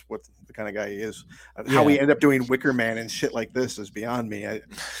that's what the kind of guy he is. How we end up doing Wicker Man and shit like this is beyond me.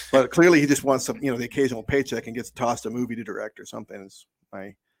 But clearly he just wants some, the occasional paycheck and gets tossed a movie to direct or something. Is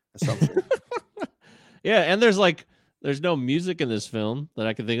my assumption. Yeah, and there's no music in this film that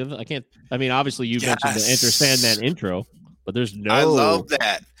I can think of. Obviously you mentioned the Enter Sandman intro, but there's no. I love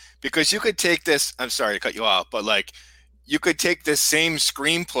that, because you could take this. I'm sorry to cut you off, but, like, you could take this same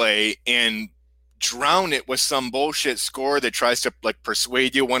screenplay and drown it with some bullshit score that tries to, like,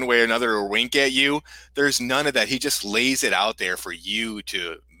 persuade you one way or another or wink at you. There's none of that. He just lays it out there for you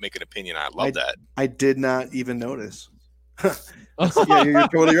to make an opinion. I love that. I did not even notice. You're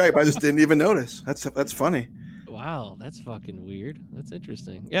totally right. But I just didn't even notice. That's funny. Wow, that's fucking weird. That's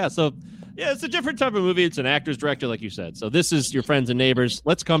interesting. Yeah, so it's a different type of movie. It's an actor's director, like you said. So this is Your Friends and Neighbors.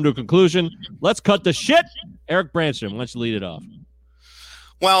 Let's come to a conclusion. Let's cut the shit. Eric Branstrom, why don't you lead it off?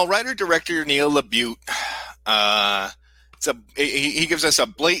 Well, writer-director Neil LaBute, he gives us a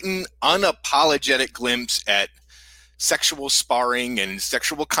blatant, unapologetic glimpse at sexual sparring and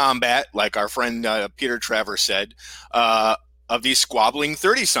sexual combat, like our friend Peter Travers said, of these squabbling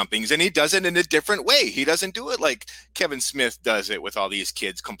 30-somethings, and he does it in a different way. He doesn't do it like Kevin Smith does it with all these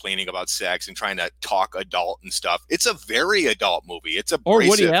kids complaining about sex and trying to talk adult and stuff. It's a very adult movie. It's abrasive. Or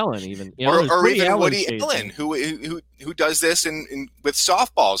Woody Allen, even. Or even Woody Allen, who does this with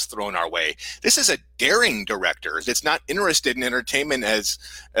softballs thrown our way. This is a daring director that's not interested in entertainment as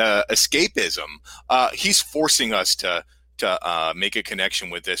escapism. He's forcing us to make a connection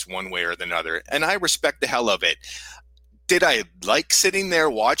with this one way or another, and I respect the hell of it. Did I like sitting there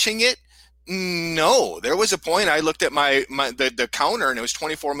watching it? No. There was a point I looked at the counter, and it was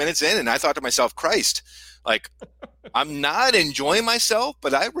 24 minutes in, and I thought to myself, Christ, like, I'm not enjoying myself,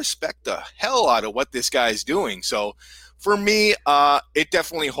 but I respect the hell out of what this guy's doing. So for me, it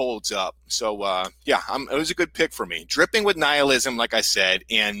definitely holds up. So it was a good pick for me. Dripping with nihilism, like I said,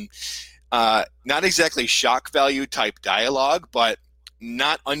 and not exactly shock value type dialogue, but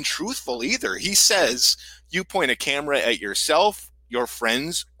not untruthful either. He says, you point a camera at yourself, your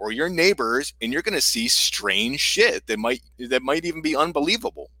friends, or your neighbors, and you're going to see strange shit that might even be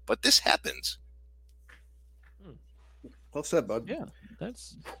unbelievable. But this happens. Well said, bud. Yeah,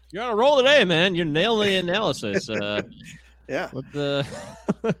 you're on a roll today, man. You're nailing the analysis. Yeah. What the?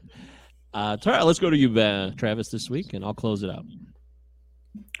 Let's go to you, Travis, this week, and I'll close it out.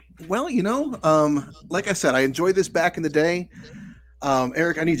 Well, like I said, I enjoyed this back in the day.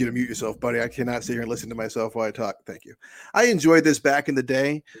 Eric, I need you to mute yourself, buddy. I cannot sit here and listen to myself while I talk. Thank you. I enjoyed this back in the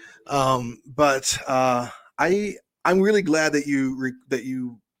day, but I'm really glad that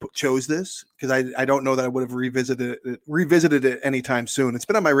you chose this, because I don't know that I would have revisited it anytime soon. It's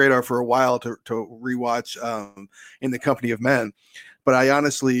been on my radar for a while to rewatch In the Company of Men, but I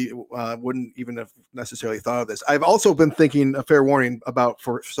honestly wouldn't even have necessarily thought of this. I've also been thinking, a fair warning, about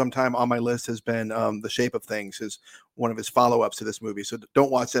for some time on my list has been The Shape of Things, is one of his follow-ups to this movie. So don't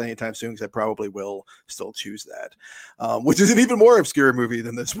watch that anytime soon, because I probably will still choose that, which is an even more obscure movie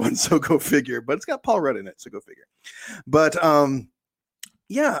than this one. So go figure. But it's got Paul Rudd in it, so go figure. But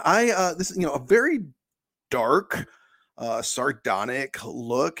this is a very dark, sardonic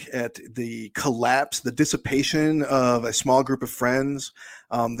look at the collapse, the dissipation of a small group of friends,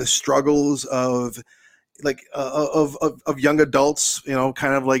 the struggles of young adults,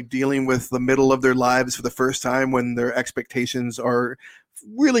 kind of like dealing with the middle of their lives for the first time, when their expectations are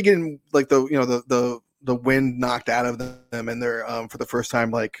really getting like the wind knocked out of them, and they're for the first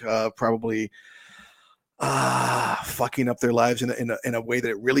time probably fucking up their lives in a way that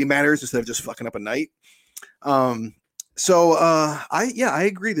it really matters, instead of just fucking up a night. I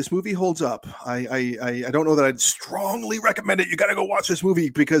agree. This movie holds up. I don't know that I'd strongly recommend it. You got to go watch this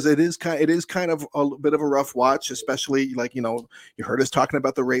movie, because it is kind of a bit of a rough watch, especially you heard us talking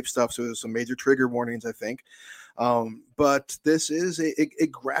about the rape stuff. So there's some major trigger warnings, I think. But this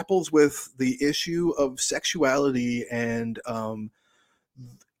it grapples with the issue of sexuality and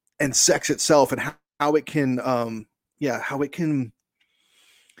sex itself, and how it can how we can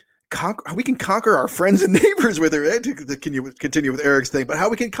conquer our friends and neighbors with it, to continue with Eric's thing, but how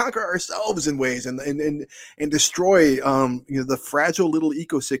we can conquer ourselves in ways and destroy the fragile little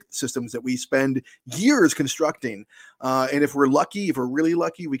ecosystems that we spend years constructing. And if we're really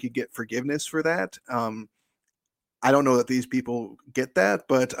lucky, we could get forgiveness for that. I don't know that these people get that,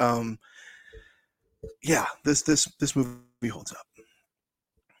 but this movie holds up.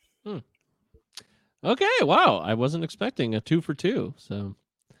 Okay, wow. I wasn't expecting a 2 for 2. So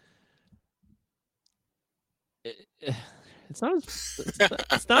it's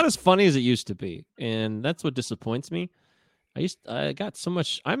not as funny as it used to be, and that's what disappoints me. I got so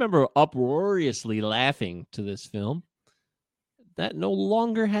much. I remember uproariously laughing to this film. That no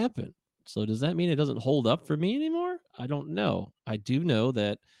longer happened. So does that mean it doesn't hold up for me anymore? I don't know. I do know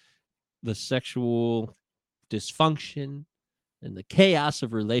that the sexual dysfunction and the chaos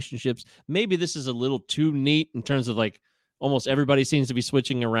of relationships, maybe this is a little too neat in terms of almost everybody seems to be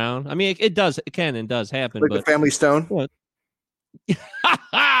switching around. I mean, it can and does happen. Like but the Family Stone?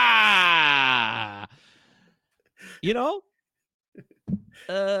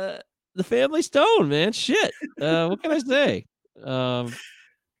 The Family Stone, man. Shit. What can I say?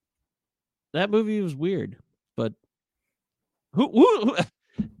 That movie was weird, but who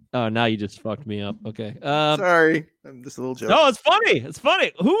oh, now you just fucked me up. Okay. Sorry. I'm just a little joke. No, it's funny. It's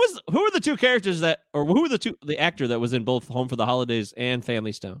funny. Who are the two characters the actor that was in both Home for the Holidays and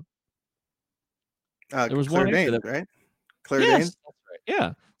Family Stone? There was Claire one Danes, actor right? Claire Yes, Danes? that's right.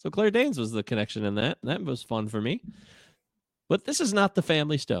 Yeah. So Claire Danes was the connection in that. That was fun for me. But this is not the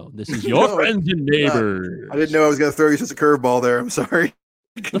Family Stone. This is your friends and neighbors. I didn't know I was going to throw you such a curveball there. I'm sorry.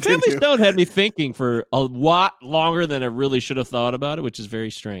 The Family Stone had me thinking for a lot longer than I really should have thought about it, which is very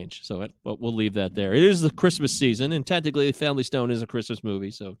strange. But we'll leave that there. It is the Christmas season, and technically Family Stone is a Christmas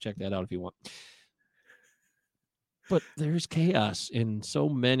movie, so check that out if you want. But there's chaos in so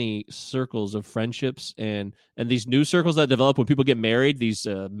many circles of friendships and these new circles that develop when people get married, these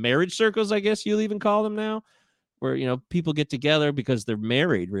marriage circles, I guess you'll even call them now, where, people get together because they're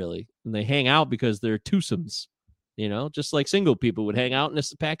married, really, and they hang out because they're twosomes. Just like single people would hang out in a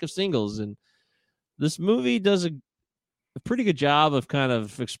pack of singles. And this movie does a pretty good job of kind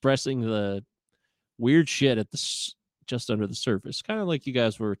of expressing the weird shit at just under the surface. Kind of like you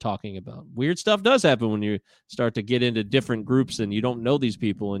guys were talking about. Weird stuff does happen when you start to get into different groups and you don't know these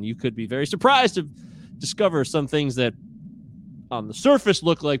people. And you could be very surprised to discover some things that on the surface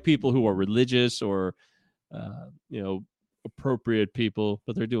look like people who are religious or, appropriate people,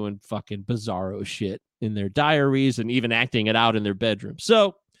 but they're doing fucking bizarro shit in their diaries and even acting it out in their bedroom.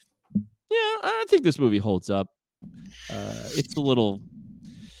 So, yeah, I think this movie holds up. It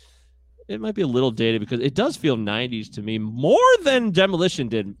might be a little dated because it does feel 90s to me more than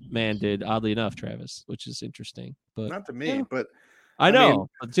Demolition Man did, oddly enough, Travis, which is interesting. But not to me, but I know.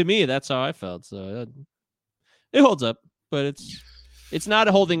 But to me, that's how I felt. So it holds up, but it's It's not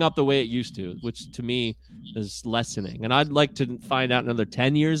holding up the way it used to, which to me is lessening. And I'd like to find out in another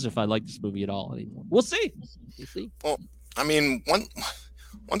 10 years if I like this movie at all anymore. We'll see. We'll see. Well, I mean,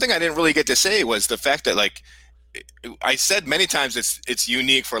 one thing I didn't really get to say was the fact that, like, I said many times it's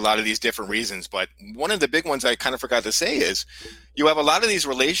unique for a lot of these different reasons, but one of the big ones I kind of forgot to say is you have a lot of these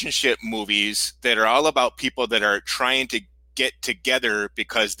relationship movies that are all about people that are trying to get together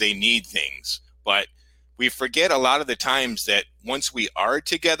because they need things. But we forget a lot of the times that once we are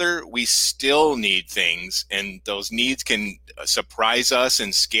together, we still need things, and those needs can surprise us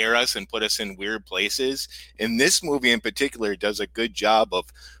and scare us and put us in weird places. And this movie in particular does a good job of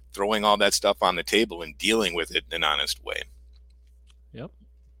throwing all that stuff on the table and dealing with it in an honest way. Yep.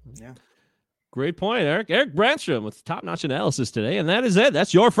 Yeah. Great point, Eric. Eric Brandstrom with top-notch analysis today, and that is it.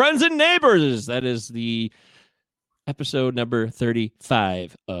 That's Your Friends and Neighbors. That is the episode number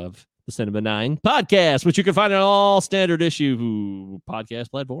 35 of the Cinema 9 podcast, which you can find on all standard issue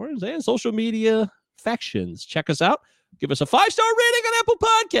podcast platforms and social media factions. Check us out. Give us a 5-star rating on Apple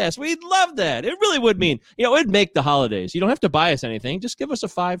Podcasts. We'd love that. It really would mean, it'd make the holidays. You don't have to buy us anything. Just give us a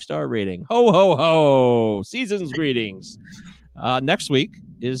 5-star rating. Ho, ho, ho. Season's greetings. Next week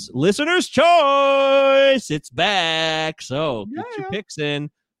is Listener's Choice. It's back. So get your picks in.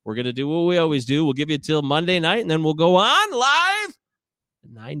 We're going to do what we always do. We'll give you till Monday night, and then we'll go on live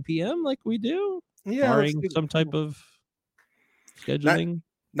at 9 p.m. like we do. Yeah. Barring some type of scheduling.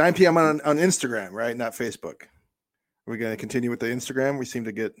 9 p.m. on Instagram, right? Not Facebook. Are we going to continue with the Instagram? We seem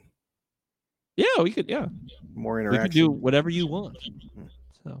to get We could more We interaction. could do whatever you want.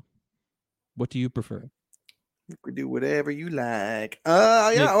 So, what do you prefer? You could do whatever you like.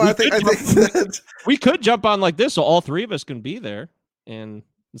 I think that We could jump on like this, so all three of us can be there, and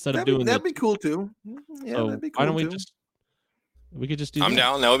instead of doing that'd be cool too. Yeah, so that'd be cool. why don't we too. we could just do I'm that.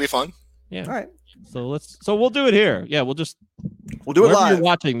 down. That would be fun. Yeah. All right. So we'll do it here. Yeah, we'll do it Wherever live. live. You're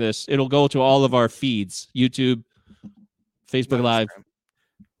watching this, it'll go to all of our feeds: YouTube, Facebook Not Live, Instagram.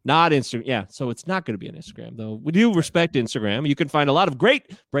 not Instagram. Yeah, so it's not going to be on Instagram, though. We do respect Instagram. You can find a lot of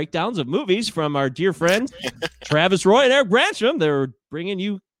great breakdowns of movies from our dear friends Travis Roy and Eric Branstrom. They're bringing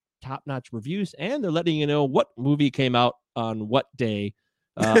you top-notch reviews, and they're letting you know what movie came out on what day.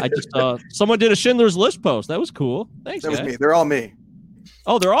 I just someone did a Schindler's List post. That was cool. Thanks, That was guys. me. They're all me.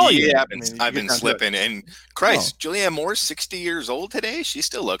 Oh, they're all you. Yeah, you I've get been down to slipping. And Christ, Julianne Moore's 60 years old today. She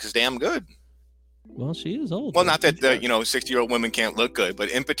still looks damn good. Well, she is old. Well, not that 60-year-old women can't look good, but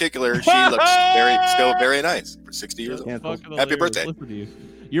in particular, she looks still very nice for 60 years old. Yeah. Fucking Happy hilarious. birthday. Listen to you.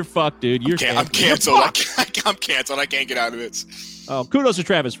 You're fucked, dude. I'm canceled. I'm canceled. I can't get out of this. Oh, kudos to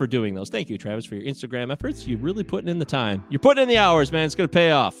Travis for doing those. Thank you, Travis, for your Instagram efforts. You're really putting in the time. You're putting in the hours, man. It's going to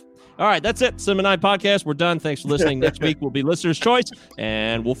pay off. All right, that's it. Cinema 9 podcast. We're done. Thanks for listening. Next week will be Listener's Choice,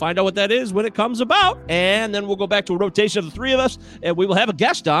 and we'll find out what that is when it comes about. And then we'll go back to a rotation of the three of us, and we will have a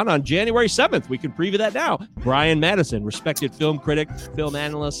guest on January 7th. We can preview that now. Brian Madison, respected film critic, film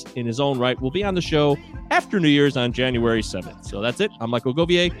analyst in his own right, will be on the show after New Year's on January 7th. So that's it. I'm Michael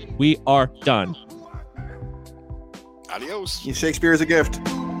Govier. We are done. Adios. Shakespeare is a gift.